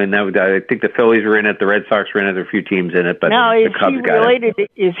 $85 million. I think the Phillies were in it, the Red Sox were in it, there are a few teams in it, but now, the Cubs got it.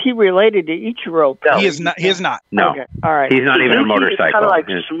 Is he related to Ichiro? No, he is not. He is not. No. Okay. All right. He's not even a motorcycle. It's kind of like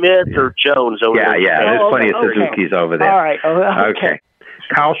Smith or Jones over there. Yeah. There's plenty of Suzukis over there. All right. Okay.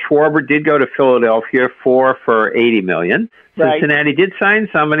 Kyle Schwarber did go to Philadelphia for $80 million. Right. Cincinnati did sign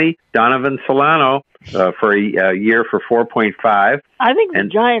somebody, Donovan Solano, for a year for $4.5. I think the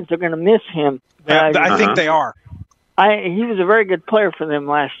Giants are going to miss him. I think they are. He was a very good player for them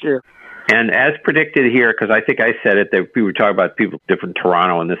last year. And as predicted here, because I think I said it, that we were talking about people different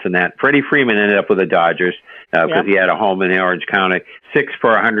Toronto and this and that. Freddie Freeman ended up with the Dodgers because he had a home in Orange County. 6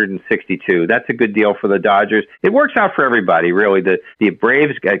 for $162. That's a good deal for the Dodgers. It works out for everybody, really. The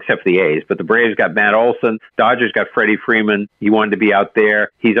Braves, except for the A's, but the Braves got Matt Olson. Dodgers got Freddie Freeman. He wanted to be out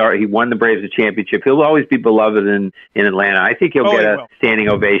there. He won the Braves a championship. He'll always be beloved in Atlanta. I think he'll get a standing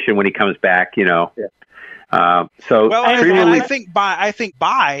ovation when he comes back. Yeah. I think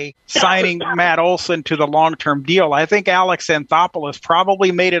by signing Matt Olson to the long-term deal, I think Alex Anthopoulos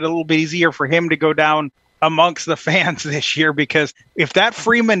probably made it a little bit easier for him to go down amongst the fans this year, because if that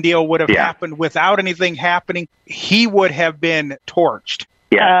Freeman deal would have happened without anything happening, he would have been torched.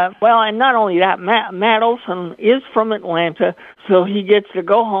 Yeah. And not only that, Matt Olson is from Atlanta, so he gets to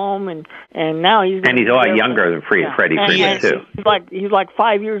go home, and now he's a lot younger than Freddie Freeman too. He's like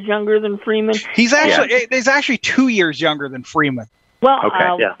 5 years younger than Freeman. He's actually 2 years younger than Freeman. Well,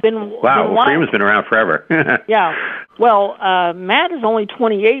 Freeman's been around forever. Yeah. Well, Matt is only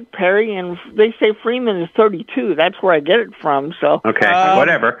 28, Perry, and they say Freeman is 32. That's where I get it from. So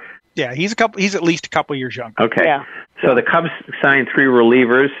whatever. Yeah, he's at least a couple years younger. Okay. Yeah. So the Cubs signed 3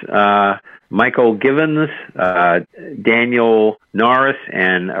 relievers: Michael Givens, Daniel Norris,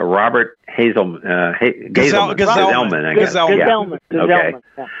 and Robert Gazelman. Okay.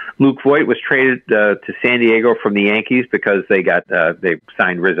 Yeah. Luke Voigt was traded to San Diego from the Yankees because they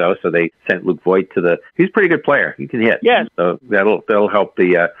signed Rizzo, so they sent Luke Voigt to he's a pretty good player. He can hit. Yes. So that'll help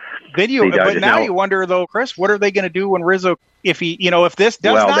the But now you wonder though, Chris, what are they going to do when Rizzo, if this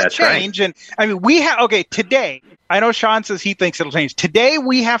does not change? Right. And I mean, today, I know Sean says he thinks it'll change. Today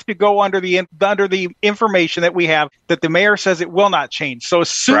we have to go under the information that we have that the mayor says it will not change. So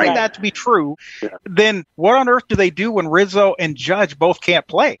assuming that to be true, then what on earth do they do when Rizzo and Judge both can't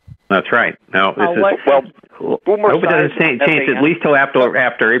play? That's right. No, Boomer I hope it doesn't change at least till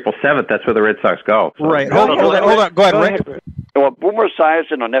after April 7th. That's where the Red Sox go. So. Right. Hold on. Go ahead, Rick. Well, Boomer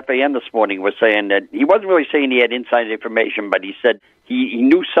Esiason on FAN this morning was saying that he wasn't really saying he had inside information, but he said he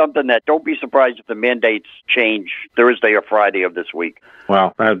knew something that don't be surprised if the mandates change Thursday or Friday of this week.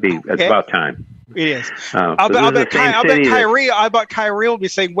 Well, it's about time. It is. I'll bet Kyrie will be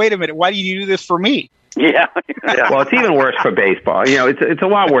saying, "Wait a minute, why do you do this for me?" Yeah. Well, it's even worse for baseball. It's a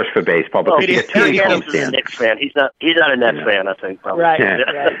lot worse for baseball. But He's a Knicks fan. He's not a Nets fan, I think. Probably. Right.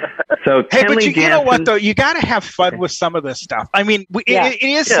 Yeah. So, but you know what though? You got to have fun with some of this stuff. I mean, it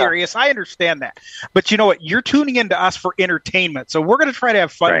is serious. I understand that, but you know what? You're tuning into us for entertainment, so we're going to try to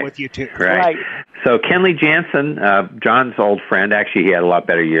have fun with you too. Right. So Kenley Jansen, John's old friend. Actually, he had a lot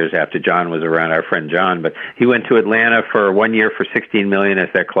better years after John was around. Our friend John, but he went to Atlanta for 1 year for $16 million as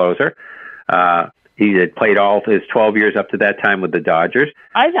their closer. He had played all his 12 years up to that time with the Dodgers.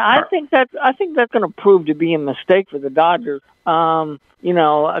 I think that's going to prove to be a mistake for the Dodgers. Because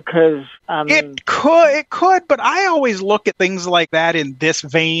it could, but I always look at things like that in this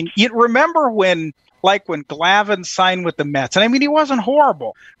vein. You remember when Glavine signed with the Mets, and I mean he wasn't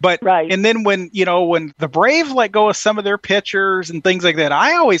horrible, but and then when the Braves let go of some of their pitchers and things like that,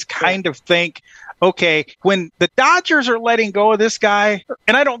 I always kind of think, okay, when the Dodgers are letting go of this guy,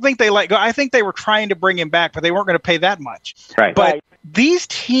 and I don't think they let go. I think they were trying to bring him back, but they weren't going to pay that much. Right. But these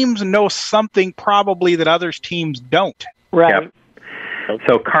teams know something probably that other teams don't. Right. Yep.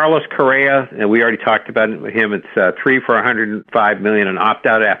 So Carlos Correa, and we already talked about him. It's 3 for $105 million, an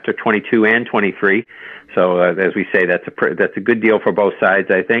opt-out after 22 and 23. So as we say, that's a good deal for both sides,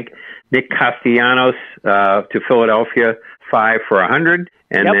 I think. Nick Castellanos to Philadelphia. 5 for 100.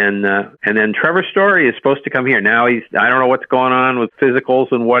 And then Trevor Story is supposed to come here. Now I don't know what's going on with physicals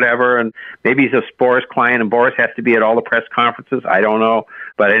and whatever, and maybe he's a Boras client, and Boras has to be at all the press conferences. I don't know,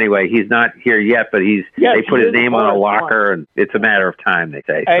 but anyway, he's not here yet. But they put his name on a locker, and it's a matter of time, they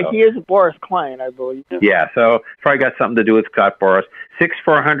say. So. He is a Boras client, I believe. Yeah, so it's probably got something to do with Scott Boras. 6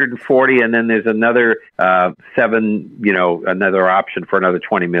 for 140, and then there's another 7. Another option for another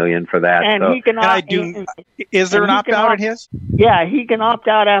 $20 million for that. And so. he can. Is there an opt out in his? Yeah, he can opt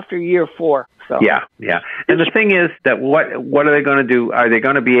out after year 4. So. Yeah. And the thing is that what are they going to do? Are they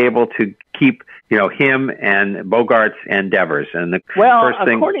going to be able to keep him and Bogaerts and Devers? And the first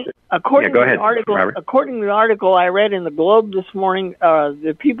thing, according to the article I read in the Globe this morning,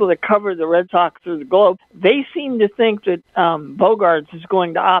 the people that cover the Red Sox through the Globe, they seem to think that Bogaerts is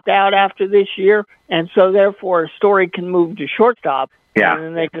going to opt out after this year, and so therefore Story can move to shortstop. Yeah,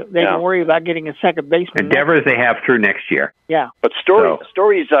 and then they can worry about getting a second baseman. And Devers they have through next year. Yeah, but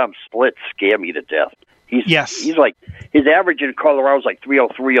Story's splits scare me to death. He's like, his average in Colorado is like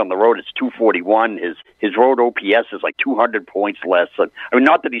 303 on the road. It's 241. His road OPS is like 200 points less. I mean,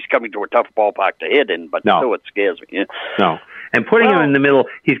 not that he's coming to a tough ballpark to hit in, but still it scares me. Yeah. No. And putting him in the middle,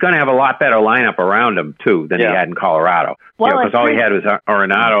 he's going to have a lot better lineup around him, too, than he had in Colorado. Because all he had was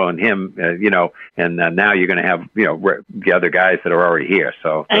Arenado and him, and now you're going to have, the other guys that are already here.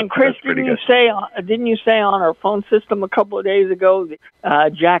 So and Chris, didn't you say on our phone system a couple of days ago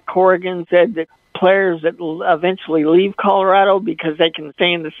that Jack Corrigan said that players that will eventually leave Colorado because they can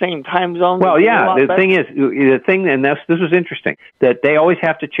stay in the same time zone? Well, and this was interesting, that they always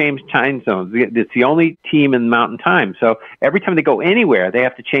have to change time zones. It's the only team in Mountain Time. So every time they go anywhere, they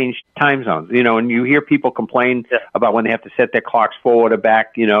have to change time zones. And you hear people complain about when they have to set their clocks forward or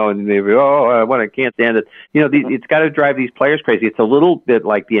back, and they I can't stand it. It's got to drive these players crazy. It's a little bit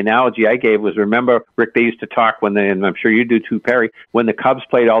like the analogy I gave was, remember, Rick, they used to talk and I'm sure you do too, Perry, when the Cubs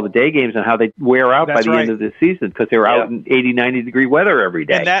played all the day games and how they wear out by the end of the season because they were out in 80, 90 degree weather every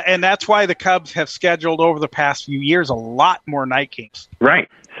day. And that's why the Cubs have scheduled over the past few years a lot more night games. Right.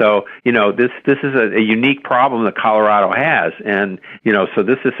 So, this is a unique problem that Colorado has. And, so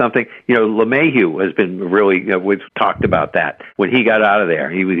this is something, LeMahieu has been really, we've talked about that. When he got out of there,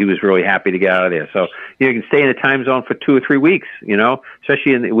 he was really happy to get out of there. So, you can stay in a time zone for 2 or 3 weeks,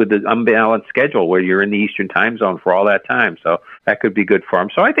 especially with the unbalanced schedule where you're in the Eastern time zone for all that time. So that could be good for him.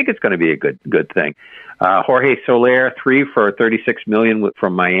 So I think it's going to be a good thing. Jorge Soler, 3 for $36 million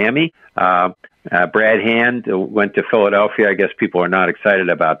from Miami. Brad Hand went to Philadelphia. I guess people are not excited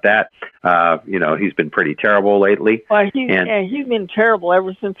about that. He's been pretty terrible lately. Well, he's been terrible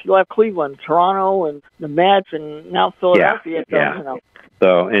ever since he left Cleveland, Toronto, and the Mets, and now Philadelphia.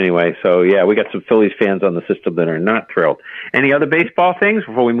 So anyway, we got some Phillies fans on the system that are not thrilled. Any other baseball things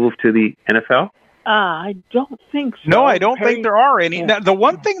before we move to the NFL? I don't think so. No, I don't think there are any. Now, the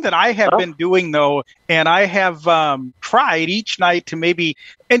one thing that I have been doing, though, and I have tried each night to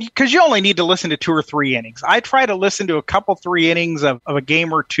because you only need to listen to 2 or 3 innings. I try to listen to a couple, 3 innings of a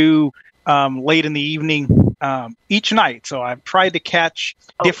game or two late in the evening each night. So I've tried to catch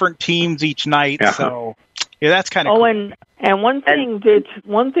different teams each night. Uh-huh. So that's kind of cool. And one thing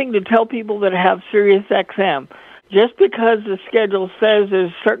to tell people that have Sirius XM. Just because the schedule says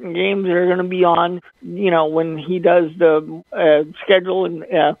there's certain games that are going to be on, when he does the schedule and,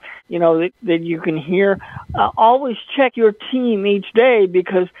 that you can hear, always check your team each day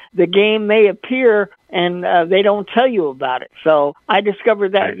because the game may appear and they don't tell you about it. So I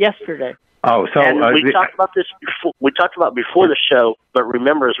discovered that yesterday. Oh, so and we talked about this before. We talked about before the show, but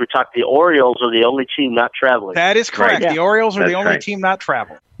remember, as we talked, the Orioles are the only team not traveling. That is correct. Right. The Orioles are the only team not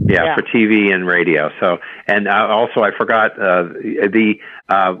traveling. Yeah, for TV and radio. So, and also I forgot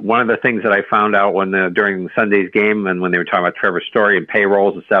one of the things that I found out during Sunday's game and when they were talking about Trevor Story and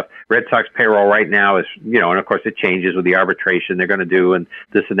payrolls and stuff. Red Sox payroll right now is and of course it changes with the arbitration they're going to do and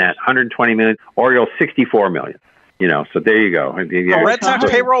this and that. $120 million. Orioles $64 million. So there you go. Red Sox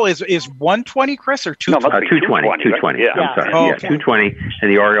payroll is 120, Chris, or 220? 220. Yeah. I'm sorry. Oh, okay. 220, and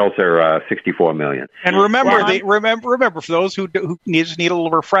the Orioles are $64 million. And remember, for those who just need a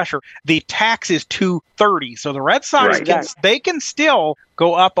little refresher, the tax is $230. So the Red Sox can still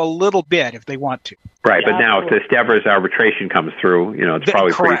go up a little bit if they want to. Right, but now if this Devers arbitration comes through, it's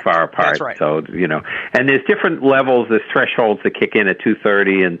probably pretty far apart. That's right. So, and there's different levels, there's thresholds that kick in at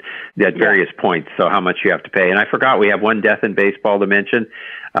 230 and at various points, so how much you have to pay. And I forgot we have one death in baseball to mention.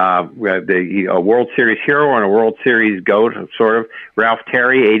 We have a World Series hero and a World Series GOAT, sort of. Ralph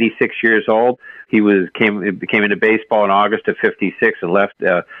Terry, 86 years old. He came into baseball in August of 56 and left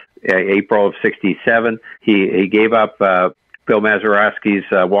April of 67. He gave up Bill Mazeroski's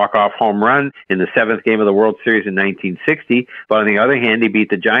walk-off home run in the 7th game of the World Series in 1960. But on the other hand, he beat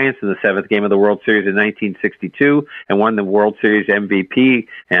the Giants in the 7th game of the World Series in 1962 and won the World Series MVP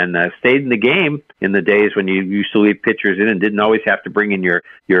and stayed in the game in the days when you used to leave pitchers in and didn't always have to bring in your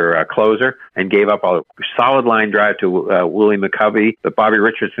closer, and gave up a solid line drive to Willie McCovey, but Bobby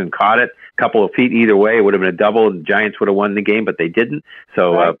Richardson caught it a couple of feet either way. It would have been a double, and the Giants would have won the game, but they didn't.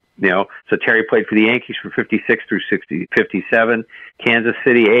 So, so Terry played for the Yankees from 56 through 57, Kansas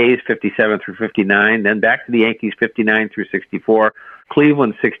City A's 57 through 59, then back to the Yankees 59 through 64,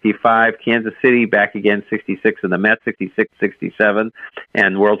 Cleveland 65, Kansas City back again 66, and the Mets 66, 67,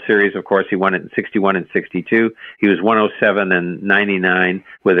 and World Series, of course, he won it in 61 and 62. He was 107 and 99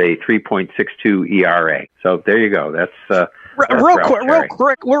 with a 3.62 ERA. So there you go. That's real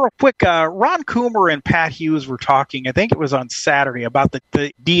quick. Ron Coomer and Pat Hughes were talking, I think it was on Saturday, about the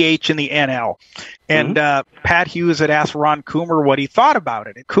DH in the NL. And Pat Hughes had asked Ron Coomer what he thought about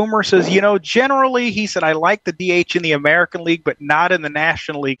it. And Coomer says, generally, he said, I like the DH in the American League, but not in the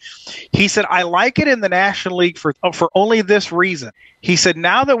National League. He said, I like it in the National League for only this reason. He said,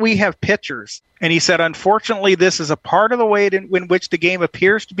 now that we have pitchers, and he said, unfortunately, this is a part of the way in which the game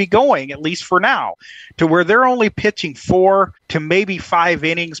appears to be going, at least for now, to where they're only pitching 4 to maybe 5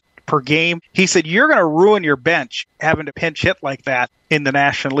 innings per game. He said, you're going to ruin your bench having to pinch hit like that in the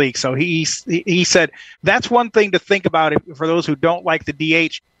National League. So he said, that's one thing to think about for those who don't like the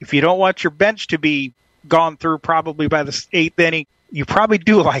DH. If you don't want your bench to be gone through probably by the 8th inning, you probably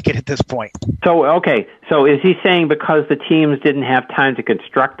do like it at this point. So, okay. So is he saying because the teams didn't have time to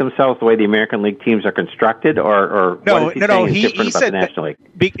construct themselves the way the American League teams are constructed, or no, what is he saying is different he about said the National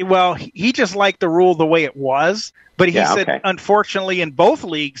League? Well, he just liked the rule the way it was, but he said, unfortunately, in both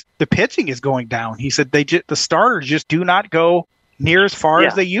leagues, the pitching is going down. He said the starters just do not go near as far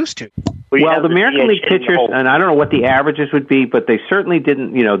as they used to. Well, the American League pitchers, and I don't know what the averages would be, but they certainly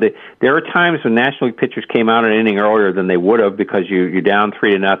didn't. There are times when National League pitchers came out an inning earlier than they would have because you're down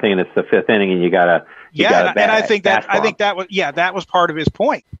 3-0 and it's the 5th inning and you got to. And I think that was part of his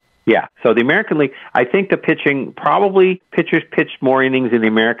point. Yeah, so the American League, I think the pitching, probably pitchers pitched more innings in the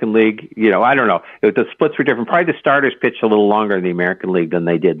American League. I don't know. The splits were different. Probably the starters pitched a little longer in the American League than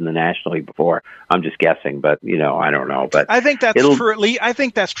they did in the National League before. I'm just guessing, but, I don't know. But I think that's true. I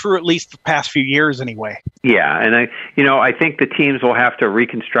think that's true at least the past few years anyway. Yeah, and I think the teams will have to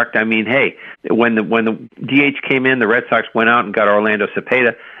reconstruct. I mean, hey, when the DH came in, the Red Sox went out and got Orlando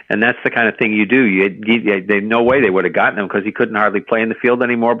Cepeda. And that's the kind of thing you do. There's no way they would have gotten him because he couldn't hardly play in the field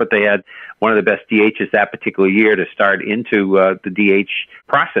anymore. But they had one of the best DHs that particular year to start into the DH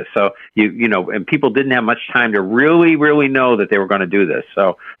process. So and people didn't have much time to really, really know that they were going to do this.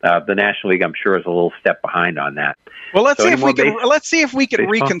 So the National League, I'm sure, is a little step behind on that. Well, let's see if we can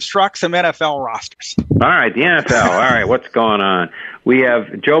reconstruct some NFL rosters. All right, the NFL. All right, what's going on? We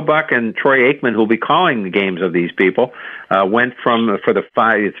have Joe Buck and Troy Aikman, who will be calling the games of these people. Went for the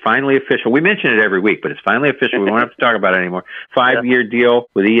 5. It's finally official. We mention it every week, but it's finally official. We won't have to talk about it anymore. 5-year deal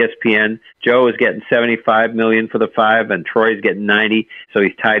with ESPN. Joe is getting $75 million for the 5, and Troy's getting $90. So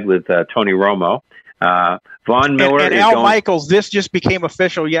he's tied with Tony Romo. Von Miller and Al Michaels. This just became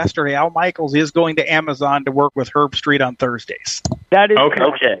official yesterday. Al Michaels is going to Amazon to work with Herb Street on Thursdays. That is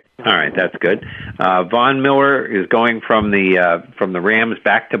okay. All right, that's good. Von Miller is going from the Rams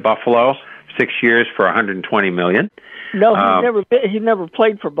back to Buffalo, 6 years for $120 million. No, he never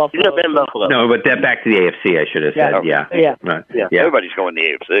played for Buffalo. He's never been in Buffalo. No, but back to the AFC, I should have said. Yeah. Everybody's going to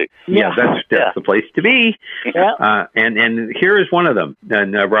the AFC. Yeah, that's the place to be. Yeah. And here is one of them.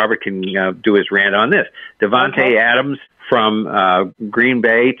 And Robert can do his rant on this. Devontae Adams from Green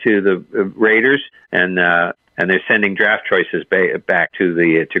Bay to the Raiders, and they're sending draft choices back to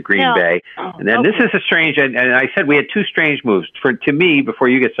Green Bay. And then this is a strange, and I said we had 2 strange moves. To me, before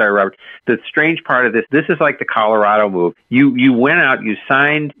you get started, Robert, the strange part of this is like the Colorado move. You went out, you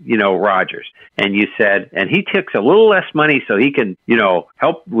signed, Rodgers, and you said, and he takes a little less money so he can,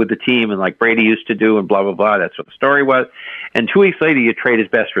 help with the team and like Brady used to do and blah, blah, blah. That's what the story was. And 2 weeks later, you trade his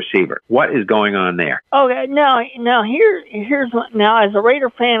best receiver. What is going on there? Okay, now here's what, now as a Raider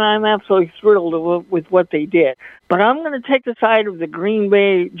fan, I'm absolutely thrilled with what they did. But I'm going to take the side of the Green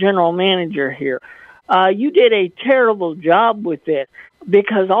Bay general manager here. You did a terrible job with it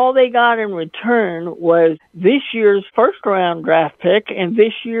because all they got in return was this year's first-round draft pick and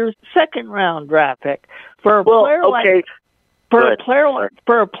this year's second-round draft pick. For a player like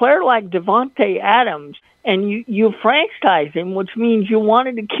Devontae Adams, and you franchised him, which means you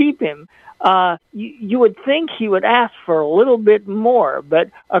wanted to keep him. You would think he would ask for a little bit more,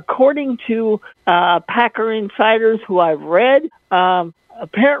 but according to Packer insiders who I've read,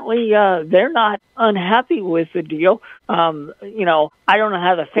 apparently they're not unhappy with the deal. You know, I don't know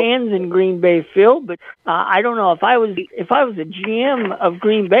how the fans in Green Bay feel, but I don't know if I was a GM of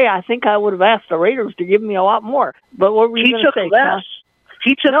Green Bay, I think I would have asked the Raiders to give me a lot more. But what were you going to say? Less.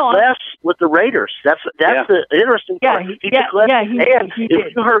 He took less with the Raiders. That's the interesting part. He took less. He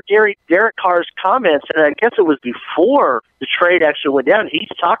if you heard Derek Carr's comments, and I guess it was before the trade actually went down, he's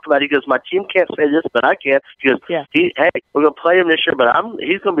talked about it. He goes, my team can't say this, but I can. He goes, hey, we're going to play him this year, but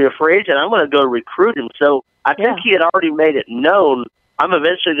he's going to be a free agent. I'm going to go recruit him. So I think he had already made it known, I'm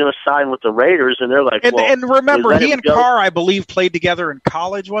eventually going to sign with the Raiders, and they're like, and remember, he and Carr, I believe, played together in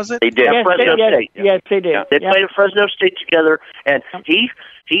college, was it? They did. Fresno State. Yes, they did. They played at Fresno State together, and he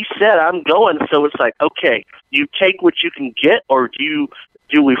said, I'm going. So it's like, okay, you take what you can get, or do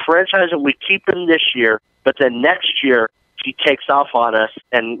we franchise him? We keep him this year, but then next year he takes off on us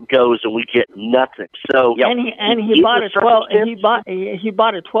and goes, and we get nothing. So he bought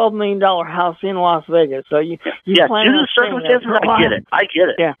a $12 million house in Las Vegas. So you plan due to the circumstances, I get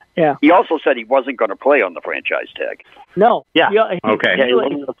it. Yeah. He also said he wasn't going to play on the franchise tag. No. Okay.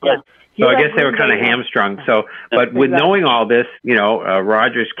 So I guess they were kind of hamstrung. So, but with knowing all this, you know,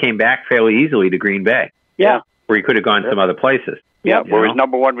 Rodgers came back fairly easily to Green Bay. Yeah. Where he could have gone some other places. Yeah, where his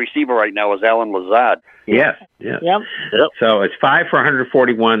number one receiver right now is Alan Lazard. Yes. Yep. So it's 5 for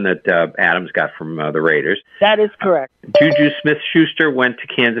 141 that Adams got from the Raiders. That is correct. Juju Smith-Schuster went to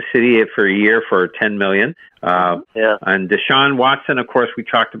Kansas City for a year for $10 million. And Deshaun Watson, of course, we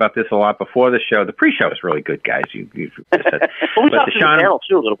talked about this a lot before the show. The pre-show is really good, guys. You said. Well, we talked to the panel,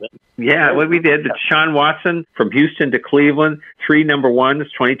 too, a little bit. Yeah, what we did. Deshaun Watson from Houston to Cleveland, 3 number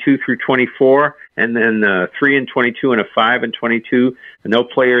ones, 22 through 24, and then 3 and 22 and a 5 and 22. No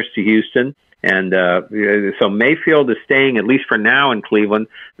players to Houston. And so Mayfield is staying, at least for now, in Cleveland,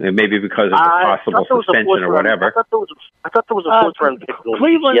 maybe because of the possible suspension or whatever. I thought there was a fourth round pick.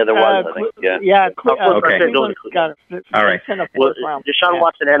 Cleveland. Yeah, there was, I think. Cleveland got all right. Deshaun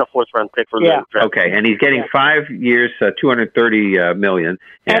Watson and a fourth round pick for the draft. Okay, and he's getting 5 years, $230 million.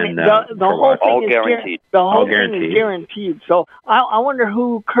 And the whole thing is guaranteed. The whole thing is guaranteed. So I wonder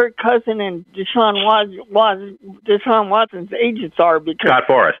who Kirk Cousin and Deshaun Watson's agents are, because Scott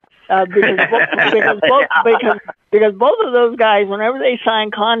Forrest. Because both of those guys, whenever they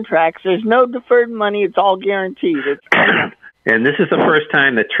sign contracts, there's no deferred money. It's all guaranteed. And this is the first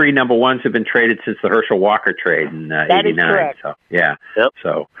time that 3 number ones have been traded since the Herschel Walker trade in '89. That is correct. So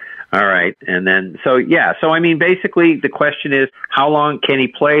So all right, and then so I mean, basically the question is, how long can he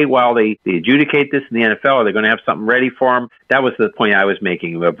play while they adjudicate this in the NFL? Are they going to have something ready for him? That was the point I was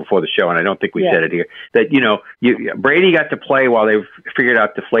making before the show, and I don't think we said it here. That Brady got to play while they figured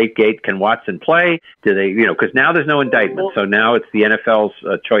out Deflategate. Can Watson play? Do they? Because now there's no indictment, so now it's the NFL's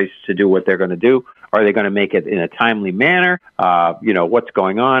choice to do what they're going to do. Are they going to make it in a timely manner? What's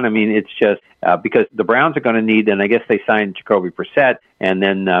going on? I mean, it's just because the Browns are going to need, and I guess they signed Jacoby Brissett, and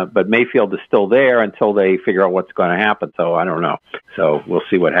then but Mayfield is still there until they figure out what's going to happen. So I don't know. So we'll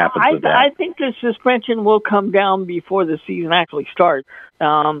see what happens with that. I think the suspension will come down before the season actually starts,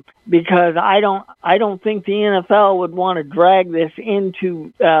 because I don't think the NFL would want to drag this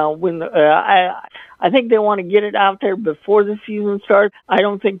into I think they want to get it out there before the season starts. I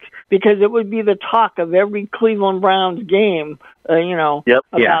don't think, because it would be the talk of every Cleveland Browns game,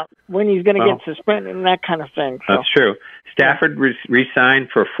 about when he's going to get suspended and that kind of thing. So. That's true. Stafford re-signed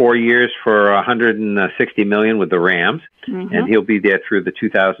for 4 years for $160 million with the Rams, and he'll be there through the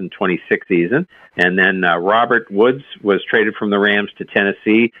 2026 season. And then Robert Woods was traded from the Rams to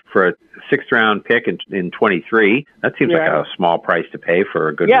Tennessee for a 6th-round pick in 23. That seems like a small price to pay for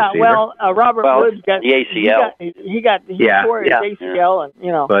a good receiver. Well, Robert Woods got the ACL. He tore his ACL, and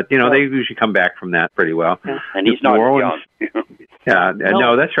But they usually come back from that pretty well. And he's not young.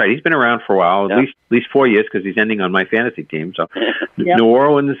 No, that's right. He's been around for a while, at least 4 years, because he's ending on my fantasy team. So, New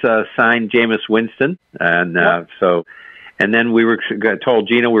Orleans signed Jameis Winston, and and then we were told,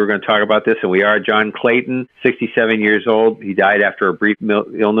 Gina, we were going to talk about this, and we are. John Clayton, 67 years old. He died after a brief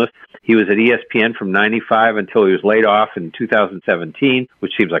illness. He was at ESPN from 95 until he was laid off in 2017,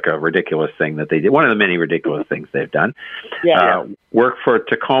 which seems like a ridiculous thing that they did. One of the many ridiculous things they've done. Worked for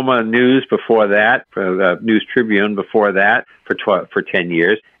Tacoma News before that, for the News Tribune before that, for 10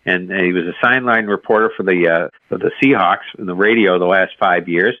 years. And he was a sideline reporter for the Seahawks in the radio the last 5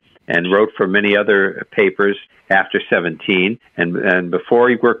 years, and wrote for many other papers after 17. And before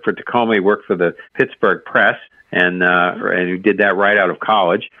he worked for Tacoma, he worked for the Pittsburgh Press, and he did that right out of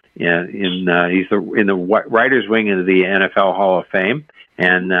college. And he's in the writers' wing of the NFL Hall of Fame.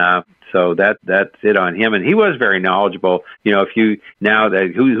 And So that's it on him, and he was very knowledgeable. If you now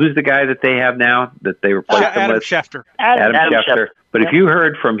that who's the guy that they have now that they replaced him Adam with? Schefter. Adam Schefter. But if you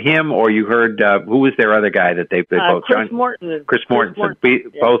heard from him, or you heard who was their other guy that they both Chris Mortensen. Chris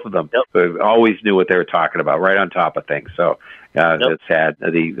Mortensen. Both of them always knew what they were talking about, right on top of things. So it's sad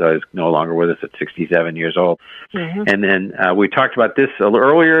that he is no longer with us at 67 years old. Mm-hmm. And then we talked about this a little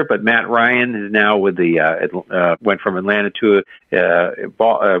earlier, but Matt Ryan is now with the went from Atlanta to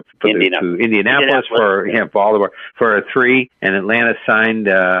Indianapolis for Baltimore for a 3, and Atlanta signed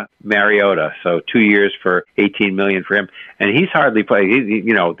Mariota, so 2 years for $18 million for him, and he's hardly played.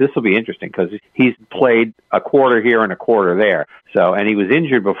 This will be interesting because he's played a quarter here and a quarter there. So, and he was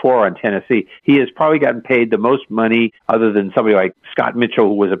injured before on Tennessee. He has probably gotten paid the most money, other than somebody like Scott Mitchell,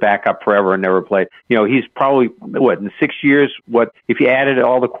 who was a backup forever and never played. He's probably in 6 years. If you added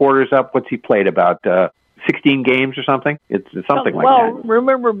all the quarters up, what's he played about? 16 games or something? It's something like that. Well,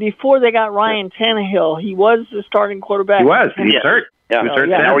 remember, before they got Ryan Tannehill, he was the starting quarterback. He was. He was hurt. Yeah.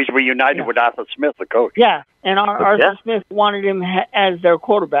 Now he's reunited with Arthur Smith, the coach. Yeah, and Arthur Smith wanted him as their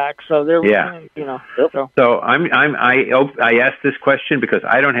quarterback, so they're So I asked this question because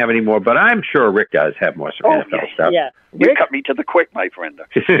I don't have any more, but I'm sure Rick does have more NFL stuff. Yeah, you cut me to the quick, my friend.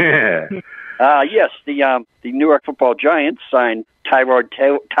 Yes, the New York Football Giants signed Tyrod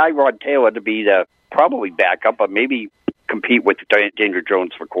Taylor to be the probably backup, but maybe compete with Daniel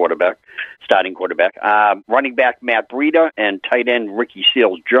Jones for starting quarterback. Running back Matt Breida and tight end Ricky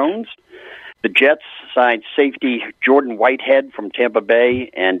Seals-Jones. The Jets signed safety Jordan Whitehead from Tampa Bay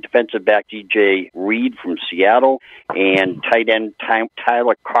and defensive back DJ Reed from Seattle and tight end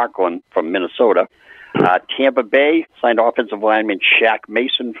Tyler Conklin from Minnesota. Tampa Bay signed offensive lineman Shaq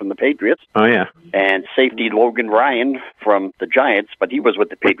Mason from the Patriots. Oh, yeah. And safety Logan Ryan from the Giants, but he was with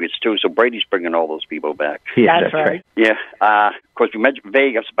the Patriots, too, so Brady's bringing all those people back. Yeah, that's right. Yeah. Of course, we mentioned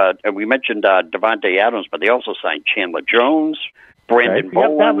Vegas, but we mentioned Devontae Adams, but they also signed Chandler Jones, Brandon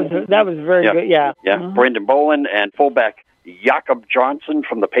Bolin. Yep, that was very good, yeah. Yeah, Brandon Bolin, and fullback Jakob Johnson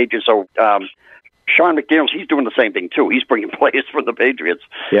from the Patriots. So, Sean McDaniels, he's doing the same thing, too. He's bringing players from the Patriots.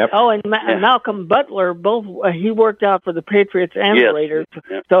 Yep. Oh, and Malcolm Butler, both he worked out for the Patriots and the Raiders,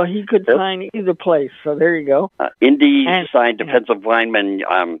 so he could sign either place. So there you go. Indy signed defensive lineman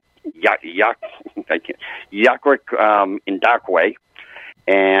Yakric Ndakwe,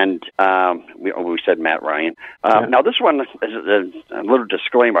 and we said Matt Ryan. Now, this one is a little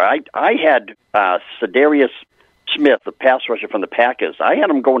disclaimer. I had Cedarius Smith, the pass rusher from the Packers. I had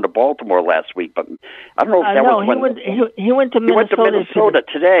him going to Baltimore last week, but I don't know if that was when he went to Minnesota. He went to Minnesota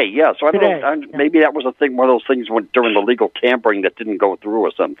today. Yeah, so I don't know. Maybe that was a thing. One of those things went during the legal tampering that didn't go through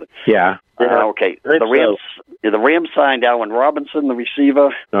or something. Yeah. Okay. The Rams signed Allen Robinson, the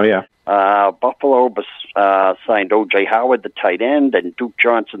receiver. Oh yeah. Buffalo signed O.J. Howard, the tight end, and Duke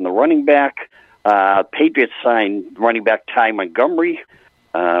Johnson, the running back. Patriots signed running back Ty Montgomery.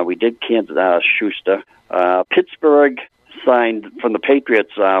 We did Kansas Schuster. Pittsburgh signed from the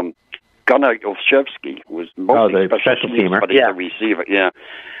Patriots Gunnar Olszewski, who was mostly special teamer, but he's a receiver. Yeah.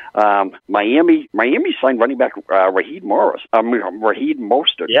 Miami signed running back Raheem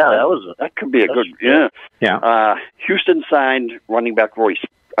Mostert. Yeah, that could be a good. Yeah. Houston signed running back Royce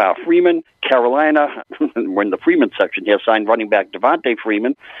Freeman. Carolina, we're in the Freeman section here, signed running back Devontae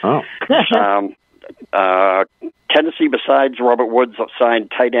Freeman. Oh. Tennessee, besides Robert Woods,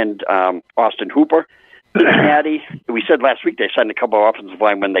 signed tight end Austin Hooper. Cincinnati, we said last week they signed a couple of offensive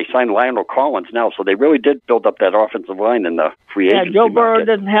line when they signed Lionel Collins now, so they really did build up that offensive line in the free agency. Yeah, Joe Burrow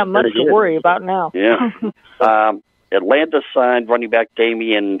doesn't have much to worry about now. Yeah. Atlanta signed running back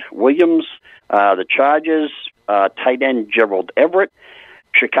Damian Williams. The Chargers, tight end Gerald Everett.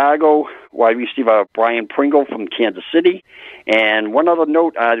 Chicago, wide receiver Brian Pringle from Kansas City. And one other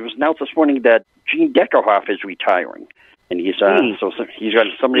note, it was announced this morning that Gene Deckerhoff is retiring. And he's he's got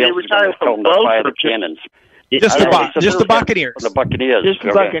somebody else to tell him to fire the cannons. Just the Buccaneers. The Buccaneers. Just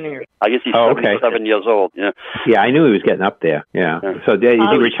the Buccaneers. I guess he's 77 years old. Yeah. Yeah, I knew he was getting up there. Yeah. So is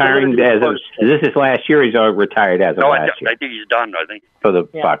he retiring is this his last year? Or he's already retired as of last year? I think he's done. I think for the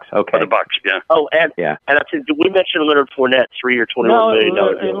Bucks. Okay. For the Bucks. Yeah. Oh, and I think we mentioned Leonard Fournette, 3-year, $21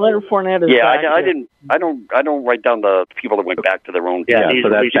 million. Leonard Fournette is. Yeah, I don't write down the people that went back to their own. Yeah, so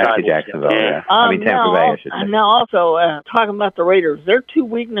that's back to Jacksonville. Yeah. I mean Tampa Bay. I should say. Now also talking about the Raiders, their two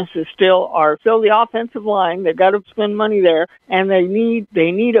weaknesses are the offensive line. They've got to spend money there, and they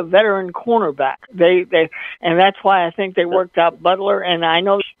need a veteran cornerback. And that's why I think they worked out Butler, and I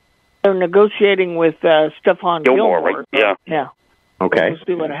know they're negotiating with Stephon Gilmore. Right? Yeah. Yeah. Okay. We'll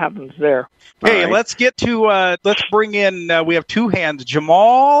see what happens there. Hey, let's get to let's bring in. We have two hands,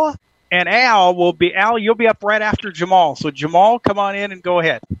 Jamal and Al. You'll be up right after Jamal. So Jamal, come on in and go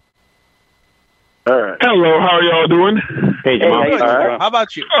ahead. All right. Hello, how are y'all doing? Hey, Jamal. Good. How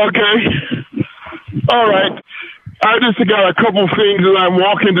about you? Okay. All right. I just got a couple things as I'm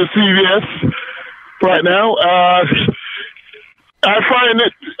walking to CVS right now. I find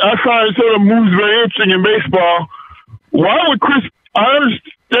sort of moves very interesting in baseball. Why would I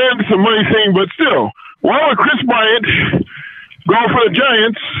understand it's a money thing, but still, why would Chris Bryant go for the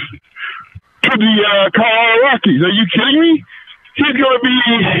Giants to the Colorado Rockies? Are you kidding me? He's going to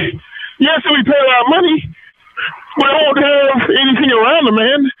be, yes, we pay a lot of money, but I won't have anything around him,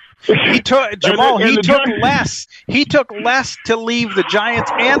 man. He took less to leave the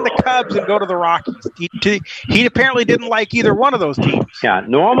Giants and the Cubs and go to the Rockies. He apparently didn't like either one of those teams. Yeah,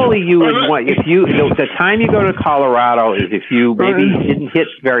 normally you would want, the time you go to Colorado is if you maybe didn't hit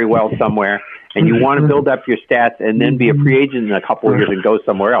very well somewhere and you want to build up your stats and then be a free agent in a couple of years and go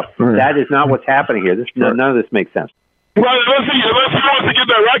somewhere else. That is not what's happening here. None of this makes sense. Well, unless he wants to get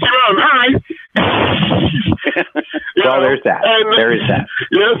that Rocky Mountain high. Well, there's that. There is that.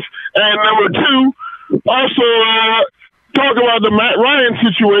 Yes. And number two, also talk about the Matt Ryan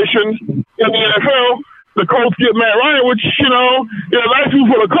situation in the NFL. The Colts get Matt Ryan, which, is nice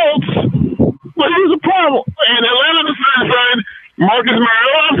for the Colts, but here's a problem. And Atlanta decided to sign Marcus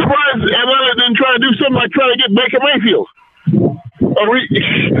Mariota. I'm surprised Atlanta didn't try to do something like try to get Baker Mayfield. We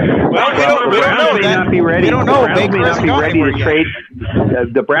don't know. May not be ready. We don't know. Baker may not be ready to trade.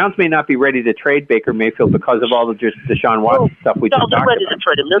 The Browns may not be ready to trade Baker Mayfield because of all the Deshaun Watson stuff we just talked about. They're ready to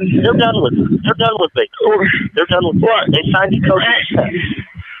trade him. They're done with Baker. They're done with right. They signed the coach.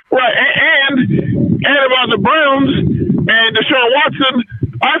 Right, and about the Browns and Deshaun Watson,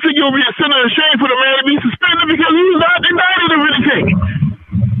 I think it would be a sin and a shame for the man to be suspended because he was not indicted of anything.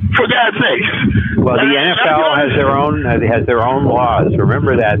 For God's sake. Well, the NFL has their own laws.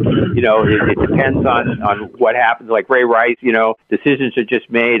 Remember that, it depends on what happens. Like Ray Rice, decisions are just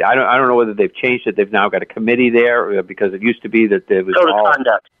made. I don't know whether they've changed it. They've now got a committee there because it used to be that there was code of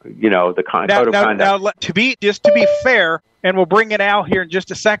conduct. The code of conduct. Now, to be fair, and we'll bring it out here in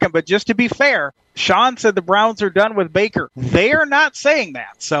just a second, but just to be fair, Sean said the Browns are done with Baker. They are not saying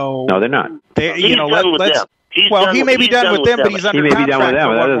that. So no, they're not. Let's. He may be done with them, but he's under contract. He may be done with them,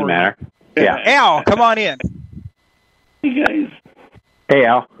 but that doesn't matter. Yeah. Al, come on in. Hey, guys. Hey,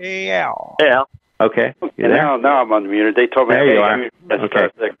 Al. Hey, Al. Hey, Al. Okay. You there? Now I'm unmuted. They told me. There you are. Okay.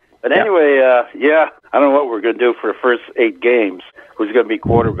 But anyway, I don't know what we're going to do for the first 8 games. Who's going to be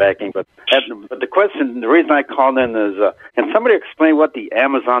quarterbacking? But the question, the reason I called in is, can somebody explain what the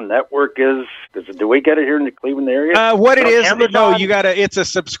Amazon network is? Do we get it here in the Cleveland area? What it is? No, you got to. It's a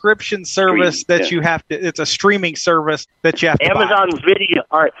subscription service you have to. It's a streaming service that you have to Amazon buy. Video.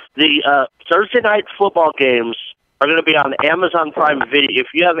 All right, the Thursday night football games are going to be on Amazon Prime Video. If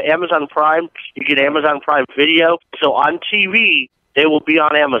you have Amazon Prime, you get Amazon Prime Video. So on TV, they will be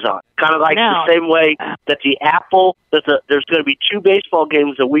on Amazon. Kind of like the same way that the Apple, there's going to be 2 baseball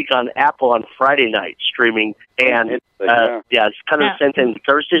games a week on Apple on Friday night streaming. And, it's kind of the same thing.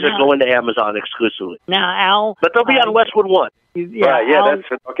 Thursdays are going to Amazon exclusively. Now, Al. But they'll be on Westwood One. That's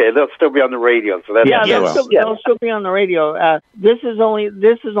okay. They'll still be on the radio. So that's they'll still be on the radio. This is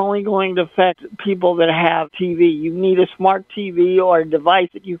only going to affect people that have TV. You need a smart TV or a device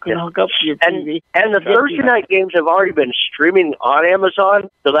that you can hook up to your TV. And the Thursday night games have already been streaming on Amazon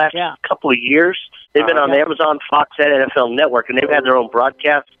the last couple of years. They've been on Amazon, Fox, and NFL Network, and they've had their own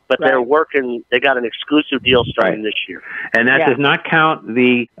broadcast. But they're working. They got an exclusive deal starting this year, and that does not count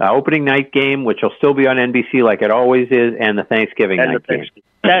the opening night game, which will still be on NBC like it always is, and the Thanksgiving night game.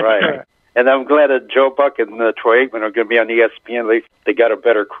 That's right. And I'm glad that Joe Buck and Troy Aikman are going to be on ESPN. They got a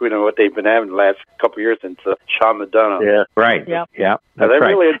better crew than what they've been having the last couple of years since Sean McDonough. Yeah, right. Yeah, that's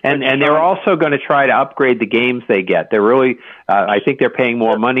right. Really and they're also going to try to upgrade the games they get. They're really, I think they're paying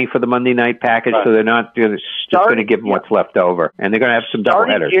more money for the Monday night package, so they're not just going to give them what's left over. And they're going to have some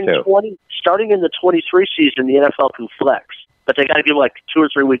doubleheaders too. Starting in the 23 season, the NFL can flex, but they got to give like 2 or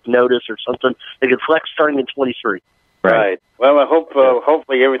 3 week notice or something. They can flex starting in 23. Right. Well, I hope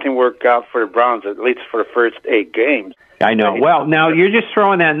hopefully everything worked out for the Browns, at least for the first 8 games. I know. Well, now you're just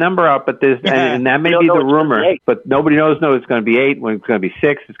throwing that number up, but and that may be the rumor, but nobody knows. No, it's going to be 8. When it's going to be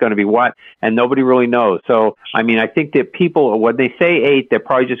 6, it's going to be what, and nobody really knows. So, I mean, I think that people, when they say 8, they're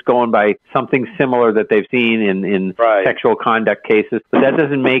probably just going by something similar that they've seen in sexual conduct cases, but that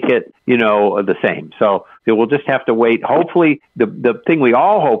doesn't make it, the same. So we'll just have to wait. Hopefully, the thing we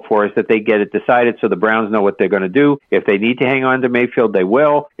all hope for is that they get it decided so the Browns know what they're going to do. If they need to hang on to Mayfield, they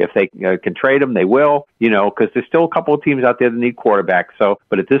will. If they can trade him, they will. Because there's still a couple of teams out there that need quarterbacks. So,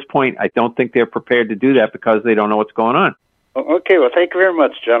 but at this point, I don't think they're prepared to do that because they don't know what's going on. Okay, well, thank you very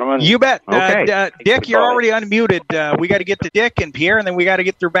much, gentlemen. You bet. Okay. Dick, you're already unmuted. We got to get to Dick and Pierre, and then we got to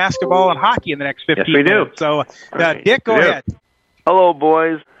get through basketball and hockey in the next 15 Yes, we do. minutes. So, Dick, go ahead. Hello,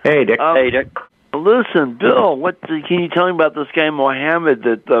 boys. Hey, Dick. Hey, Dick. Listen, Bill, can you tell me about this guy Mohammed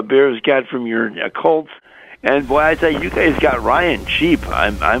that the Bears got from your Colts? And boy, I tell you, you guys got Ryan cheap. I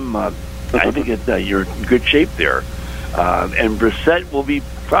think you're in good shape there. And Brissett will be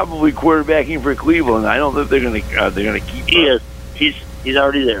probably quarterbacking for Cleveland. I don't think they're going to keep. He is. He's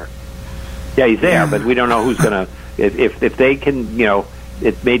already there. Yeah, he's there, but we don't know who's going to. If they can,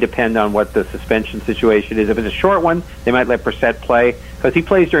 it may depend on what the suspension situation is. If it's a short one, they might let Brissett play because he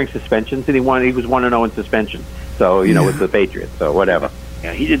plays during suspensions, and he was 1-0 in suspension. So with the Patriots, so whatever.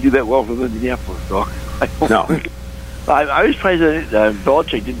 Yeah, he didn't do that well for the Indianapolis, so no. I was surprised that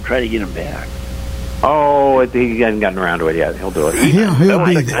Belichick didn't try to get him back. Oh, he hasn't gotten around to it yet. He'll do it. He'll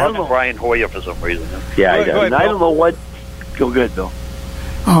be there. I love Brian Hoyer for some reason. Yeah, he does. I don't know what. Go good, Bill.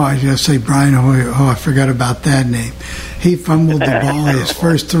 Oh, I was going to say Brian Hoyer. Oh, I forgot about that name. He fumbled the ball his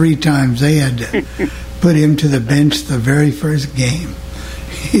first 3 times. They had to put him to the bench the very first game.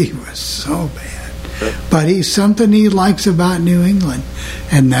 He was so bad. But he's something he likes about New England,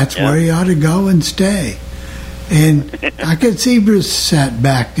 and that's where he ought to go and stay. And I could see Brissett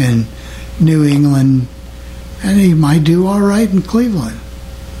back in New England, and he might do all right in Cleveland.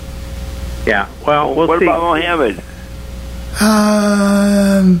 Yeah, well, we'll see. What about Mohammed?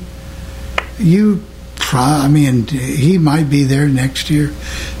 He might be there next year,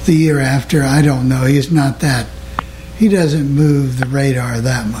 the year after. I don't know. He doesn't move the radar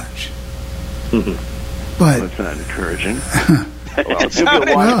that much. But that's not encouraging.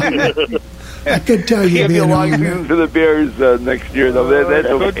 I could tell you he'll be a long season for the Bears next year, though. That's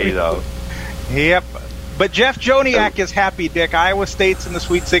okay, though. Yep. But Jeff Joniak is happy, Dick. Iowa State's in the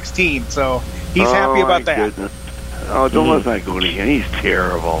Sweet 16, so he's happy about that. Goodness. Oh, don't let that go again. He's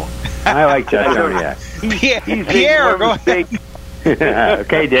terrible. I like Jeff Joniak. Pierre, go ahead.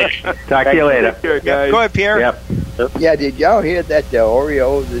 Okay, Dick. Talk to you later. Care, guys. Go ahead, Pierre. Yep. Yeah, did y'all hear that the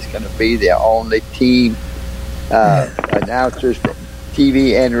Orioles is going to be the only team announcers from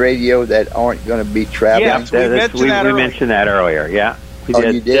TV and radio that aren't going to be traveling? Yes, we mentioned that earlier. Yeah, we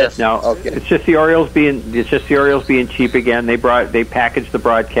did. You did? No, okay. It's just the Orioles being cheap again. They packaged the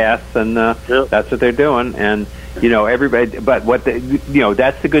broadcasts, and that's what they're doing. And everybody. But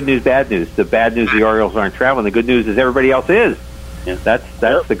that's the good news, bad news. The bad news, the Orioles aren't traveling. The good news is everybody else is. Yeah.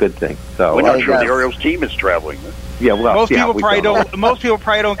 That's the good thing. So we're not sure the Orioles team is traveling. Yeah, well, most people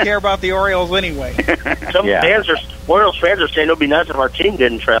probably don't care about the Orioles anyway. Orioles fans are saying it'll be nice if our team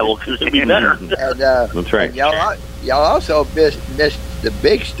didn't travel because it'd be better. And, that's right. And y'all also missed the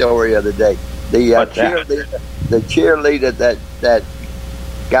big story of the day. The cheerleader that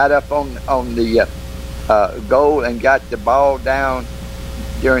got up on the goal and got the ball down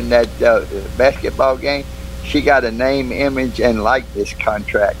during that basketball game. She got a name, image, and likeness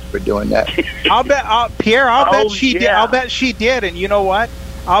contract for doing that. I'll bet she did. I'll bet she did. And you know what?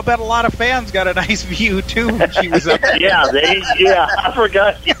 I'll bet a lot of fans got a nice view too when she was up there. I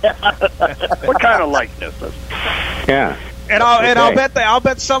forgot. What kind of likeness? Yeah. And I'll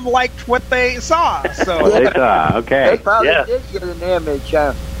bet some liked what they saw. So they saw. Okay. They probably did get an image.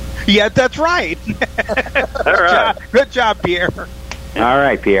 Yeah, that's right. Good job, Pierre. All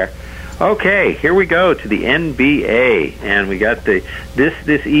right, Pierre. Okay, here we go to the NBA, and we got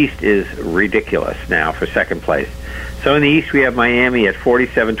this East is ridiculous now for second place. So in the East, we have Miami at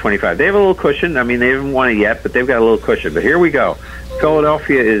 47-25. They have a little cushion. I mean, they haven't won it yet, but they've got a little cushion. But here we go.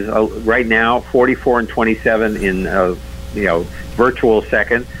 Philadelphia is right now 44-27 in virtual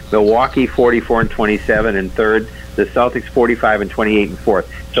second. Milwaukee 44-27 in third. The Celtics 45-28 in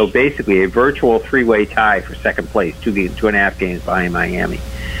fourth. So basically, a virtual three-way tie for second place, 2.5 games behind Miami.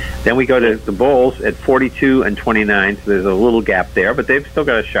 Then we go to the Bulls at 42-29, so there's a little gap there, but they've still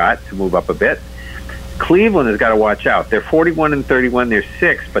got a shot to move up a bit. Cleveland has got to watch out. They're 41-31, they're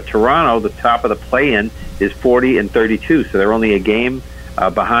sixth, but Toronto, the top of the play-in, is 40-32, so they're only a game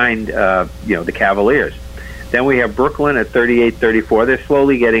behind, the Cavaliers. Then we have Brooklyn at 38-34. They're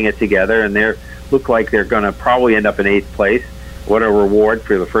slowly getting it together, and they look like they're going to probably end up in eighth place. What a reward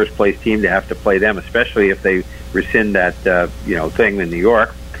for the first place team to have to play them, especially if they rescind that thing in New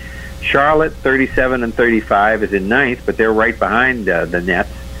York. Charlotte 37-35 is in ninth, but they're right behind the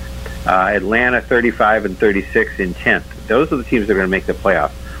Nets. Atlanta 35-36 in 10th. Those are the teams that are going to make the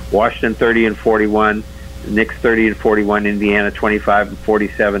playoffs. Washington 30-41, Knicks 30-41, Indiana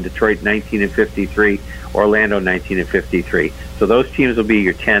 25-47, Detroit 19-53, Orlando 19-53. So those teams will be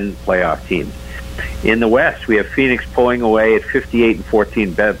your 10 playoff teams. In the West, we have Phoenix pulling away at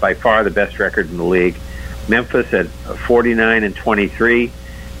 58-14, by far the best record in the league. Memphis at 49-23.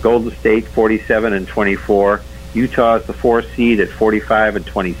 Golden State 47-24. Utah is the 4th seed at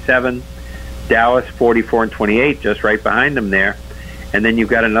 45-27. Dallas 44-28, just right behind them there. And then you've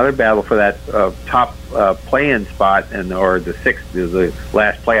got another battle for that top play-in spot, or the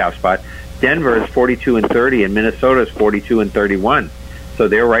last playoff spot. Denver is 42-30, and Minnesota is 42-31. So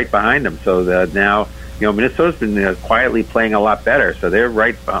they're right behind them. So now, Minnesota's been quietly playing a lot better. So they're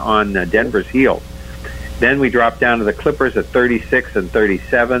right on Denver's heels. Then we drop down to the Clippers at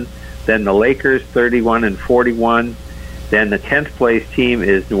 36-37. Then the Lakers 31-41. Then the 10th place team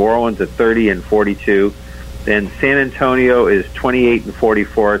is New Orleans at 30-42. Then San Antonio is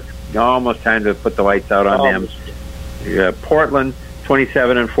 28-44. It's almost time to put the lights out on them. Portland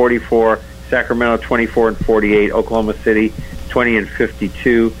 27-44. Sacramento 24-48. Oklahoma City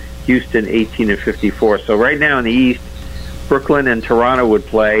 20-52. Houston 18-54. So right now in the East, Brooklyn and Toronto would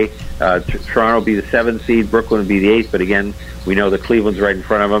play. Toronto would be the 7th seed. Brooklyn would be the 8th. But again, we know the Cleveland's right in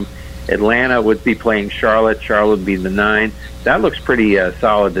front of them. Atlanta would be playing Charlotte. Charlotte would be the 9. That looks pretty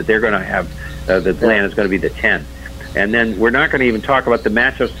solid that they're going to have that Atlanta's going to be the 10. And then we're not going to even talk about the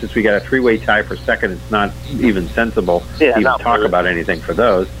matchups since we got a 3-way tie for second. It's not even sensible to even talk about anything for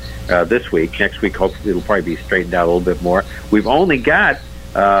those this week. Next week, hopefully, it'll probably be straightened out a little bit more. We've only got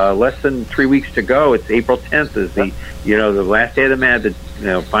less than 3 weeks to go. It's April 10th is the last day of the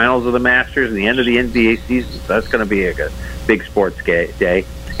finals of the Masters and the end of the NBA season. So that's going to be a big sports day,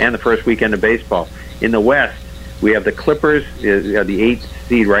 and the first weekend of baseball. In the West, we have the Clippers, the 8th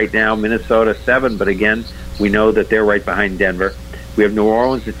seed right now, Minnesota 7, but again, we know that they're right behind Denver. We have New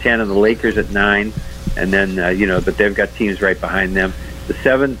Orleans at 10 and the Lakers at 9, and then, but they've got teams right behind them. The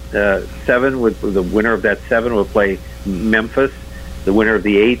 7, the winner of that 7 will play Memphis. The winner of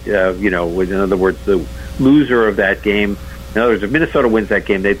the 8, in other words, the loser of that game. In other words, if Minnesota wins that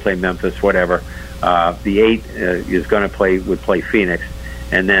game, they'd play Memphis, whatever. The 8 would play Phoenix.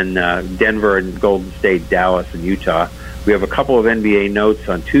 And then Denver and Golden State, Dallas and Utah. We have a couple of NBA notes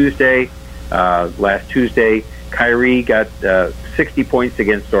on Tuesday. Last Tuesday, Kyrie got 60 points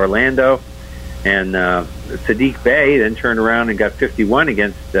against Orlando, and Sadiq Bey then turned around and got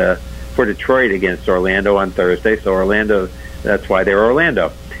 51 for Detroit against Orlando on Thursday. So Orlando, that's why they're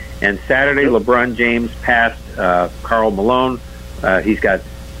Orlando. And Saturday, LeBron James passed Karl Malone. He's got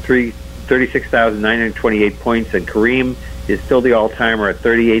 36,928 points, and Kareem is still the all-timer at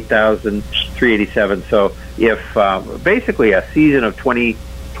 38,387. So if basically a season of 20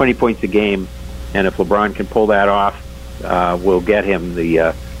 points a game, and if LeBron can pull that off, we'll get him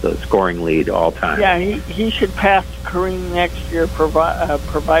the scoring lead all-time. Yeah, he should pass Kareem next year,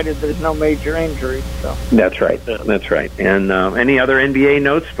 provided there's no major injuries. So. That's right. And any other NBA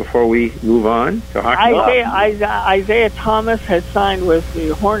notes before we move on to hockey? Isaiah Thomas has signed with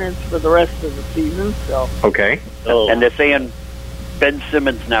the Hornets for the rest of the season. So okay. And they're saying Ben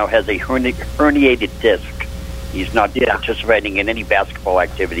Simmons now has a herniated disc. He's not participating in any basketball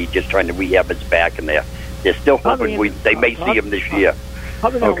activity, just trying to rehab his back, and they're still hoping they may see him this year.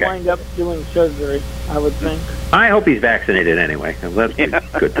 Probably going to wind up doing surgery, I would think. I hope he's vaccinated anyway. That's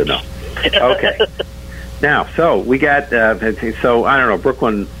good to know. Okay. Now, so we got, I don't know,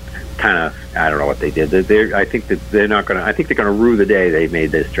 Brooklyn kind of, I don't know what they did. I think that they're not going to, I think they're going to rue the day they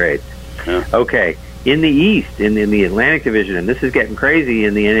made this trade. Yeah. Okay. In the East, in the Atlantic Division, and this is getting crazy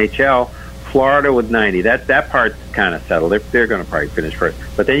in the NHL, Florida with 90. That part's kind of settled. They're going to probably finish first.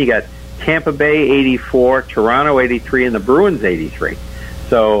 But then you got Tampa Bay 84, Toronto 83, and the Bruins 83.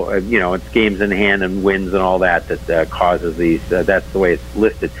 So, it's games in hand and wins and all that causes these. That's the way it's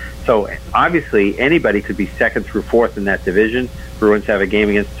listed. So, obviously, anybody could be second through fourth in that division. Bruins have a game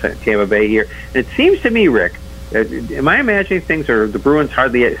against Tampa Bay here. And it seems to me, Rick, am I imagining things, or the Bruins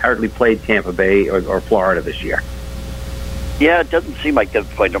hardly played Tampa Bay or Florida this year? Yeah, it doesn't seem like they've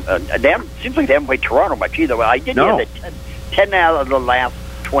played them. Seems like they haven't played Toronto much either. I did hear that 10 out of the last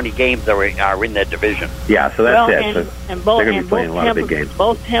 20 games are in that division. Yeah, so that's it. And they're going to be playing a lot of big games.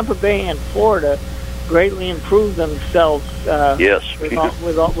 Both Tampa Bay and Florida greatly improved themselves. Yes, with all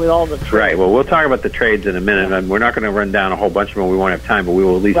the trades. Right. Well, we'll talk about the trades in a minute, and we're not going to run down a whole bunch of them. We won't have time, but we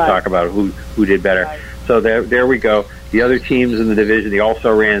will at least talk about who did better. Right. So there we go. The other teams in the division, the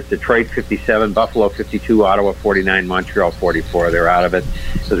also-rans, Detroit 57, Buffalo 52, Ottawa 49, Montreal 44. They're out of it.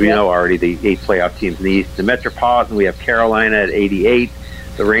 As we know already, the 8 playoff teams in the East. The Metropolitan, we have Carolina at 88.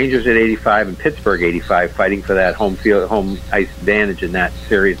 The Rangers at 85 and Pittsburgh 85, fighting for that home ice advantage in that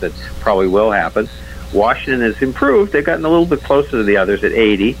series that probably will happen. Washington has improved. They've gotten a little bit closer to the others at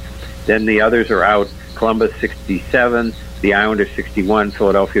 80. Then the others are out. Columbus 67, the Islanders 61,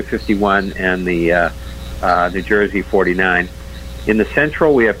 Philadelphia 51, and the New Jersey 49. In the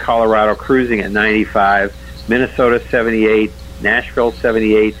Central, we have Colorado cruising at 95, Minnesota 78, Nashville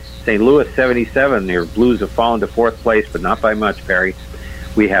 78, St. Louis 77. Their Blues have fallen to fourth place, but not by much, Perry.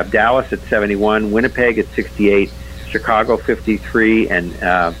 We have Dallas at 71, Winnipeg at 68, Chicago 53, and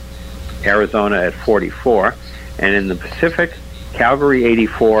Arizona at 44. And in the Pacific, Calgary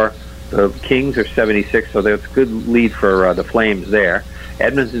 84, the Kings are 76, so that's a good lead for the Flames there.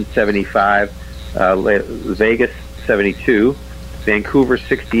 Edmonton 75, Vegas 72, Vancouver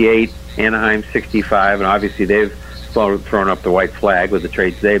 68, Anaheim 65, and obviously they've thrown up the white flag with the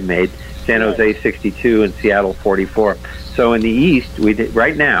trades they've made. San Jose 62 and Seattle 44. So in the East,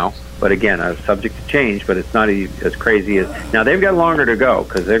 right now, but again, subject to change, but it's not as crazy as now. They've got longer to go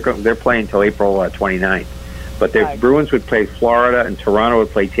because they're playing until April 29th. But the Bruins would play Florida, and Toronto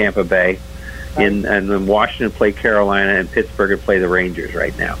would play Tampa Bay, and then Washington would play Carolina, and Pittsburgh would play the Rangers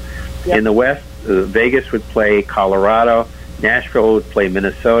right now. Yep. In the West, Vegas would play Colorado, Nashville would play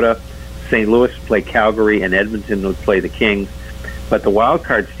Minnesota, St. Louis would play Calgary, and Edmonton would play the Kings. But the wild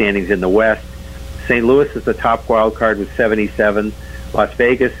card standings in the West, St. Louis is the top wild card with 77, Las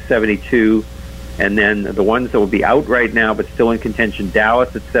Vegas 72, and then the ones that will be out right now but still in contention,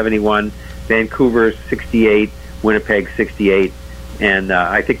 Dallas at 71, Vancouver 68, Winnipeg 68, and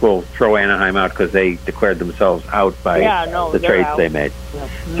I think we'll throw Anaheim out because they declared themselves out by the trades they made. Yeah.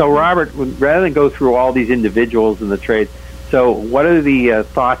 So, Robert, rather than go through all these individuals and the trades, so what are the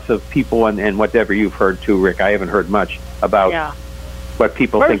thoughts of people and whatever you've heard too, Rick? I haven't heard much about what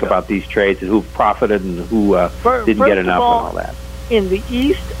people think about these trades and who profited and who didn't get enough and all that. In the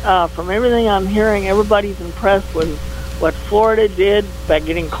East, from everything I'm hearing, everybody's impressed with what Florida did by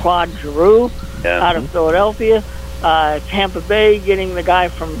getting Claude Giroux out of Philadelphia. Tampa Bay getting the guy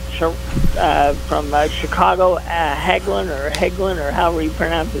from Chicago, Hagelin, or however you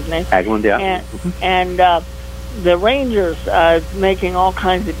pronounce his name. Hagelin, yeah. And the Rangers making all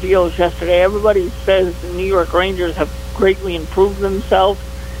kinds of deals yesterday. Everybody says the New York Rangers have greatly improved themselves.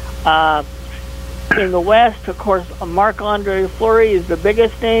 In the West, of course, Marc-Andre Fleury is the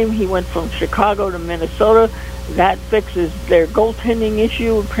biggest name. He went from Chicago to Minnesota. That fixes their goaltending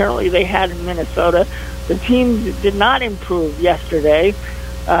issue apparently they had in Minnesota. The team did not improve yesterday,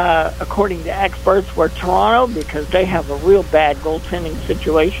 according to experts, were Toronto, because they have a real bad goaltending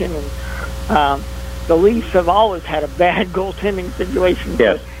situation. And the Leafs have always had a bad goaltending situation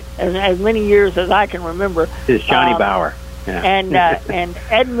for as many years as I can remember. It's Johnny Bauer. Yeah. And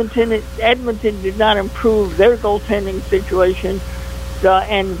Edmonton did not improve their goaltending situation.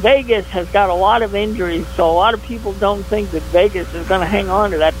 And Vegas has got a lot of injuries, so a lot of people don't think that Vegas is going to hang on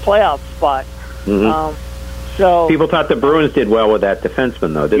to that playoff spot. Mm-hmm. So people thought the Bruins did well with that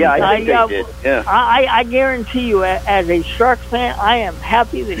defenseman, though, didn't they? I think they did. Yeah. I guarantee you, as a Sharks fan, I am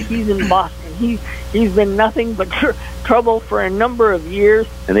happy that he's in Boston. He's been nothing but trouble for a number of years.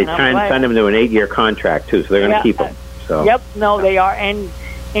 And they signed him to an 8-year contract too, so they're going to keep him. So. Yep, no, they are, and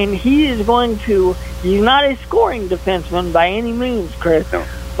he is going to. He's not a scoring defenseman by any means, Chris,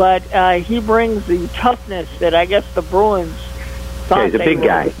 but he brings the toughness that I guess the Bruins. Yeah, he's a big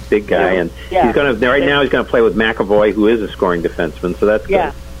guy, and he's going to right now. He's going to play with McAvoy, who is a scoring defenseman, so that's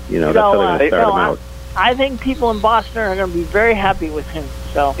good. You know, that's how they're going to start him out. I think people in Boston are going to be very happy with him.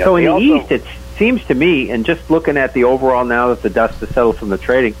 So in the East, it seems to me, and just looking at the overall now that the dust has settled from the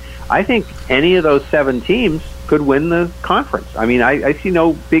trading, I think any of those 7 teams could win the conference. I mean, I see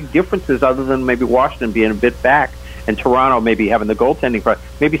no big differences other than maybe Washington being a bit back and Toronto maybe having the goaltending problem.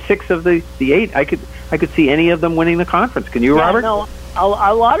 Maybe 6 of the 8, I could see any of them winning the conference. Can you, Robert? No,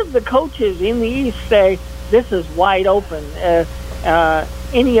 a lot of the coaches in the East say this is wide open.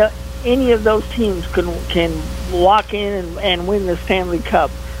 Any of those teams can walk in and win the Stanley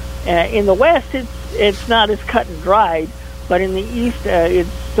Cup. In the West, it's not as cut and dried, but in the East, it's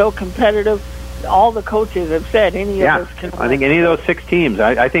so competitive. All the coaches have said any of us can win. I think any of those 6 teams.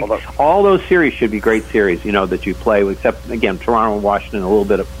 I think all those series should be great series, that you play, except, again, Toronto and Washington a little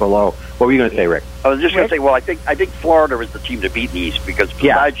bit below. What were you going to say, Rick? I was just going to say, well, I think Florida is the team to beat in the East because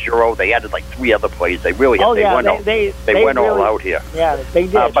besides Giroux, they added like 3 other plays. They really they went all out here. Yeah, they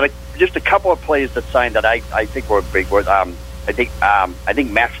did. But just a couple of plays that signed that I think were big was I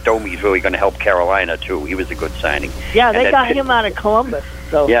think Max Domi is really going to help Carolina too. He was a good signing. Yeah, they got him out of Columbus.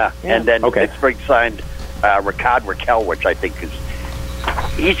 So and then Pittsburgh signed Ricard Raquel, which I think is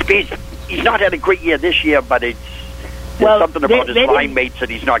he's not had a great year this year, but there's something about his line mates that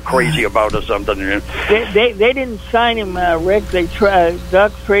he's not crazy about or something. They didn't sign him, Rick.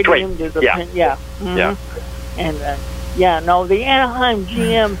 Ducks traded him to the and the Anaheim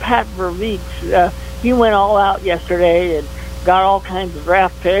GM Pat Verbeek, he went all out yesterday, and got all kinds of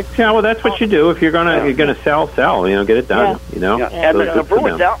draft picks. Yeah, well, that's what you do. If you're gonna sell. Get it done. Yeah. And the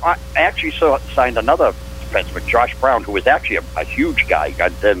Bruins actually signed another defenseman, Josh Brown, who was actually a huge guy.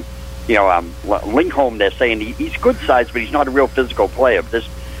 And Lindholm, they're saying he's good size, but he's not a real physical player. This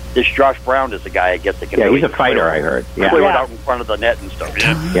Josh Brown is the guy I guess that can. Yeah, he's a fighter. I heard. Yeah, clear it out in front of the net and stuff.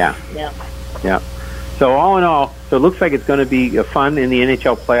 Yeah. So all in all, it looks like it's going to be fun in the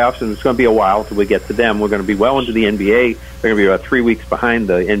NHL playoffs, and it's going to be a while until we get to them. We're going to be well into the NBA. They're going to be about 3 weeks behind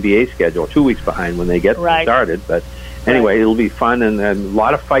the NBA schedule, 2 weeks behind when they get started. But anyway, it'll be fun and a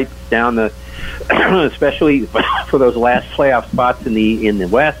lot of fights down the, especially for those last playoff spots in the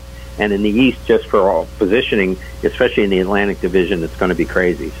West and in the East, just for all positioning, especially in the Atlantic Division. It's going to be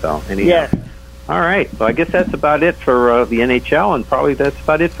crazy. So anyhow. All right. So I guess that's about it for the NHL, and probably that's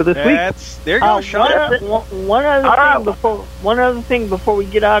about it for this week. There you go, Sean. One other thing before we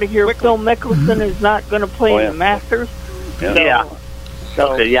get out of here. Phil Mickelson is not going to play in the Masters. Yeah.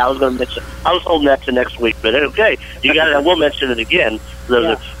 Okay, I was going to mention. I was holding that to next week, but okay, you got it. I will mention it again.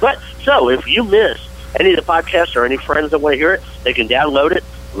 But so if you miss any of the podcasts or any friends that want to hear it, they can download it,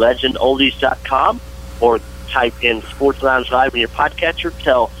 legendoldies.com, or type in Sports Lounge Live in your podcatcher.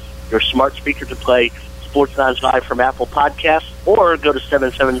 Tell your smart speaker to play Sports Lounge Live from Apple Podcasts, or go to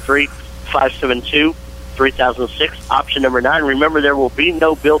 773-572-3006, option number 9. Remember, there will be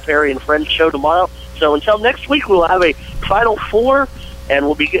no Bill Perry and Friends show tomorrow. So until next week, we'll have a Final Four, and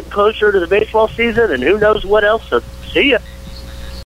we'll be getting closer to the baseball season, and who knows what else. So see ya.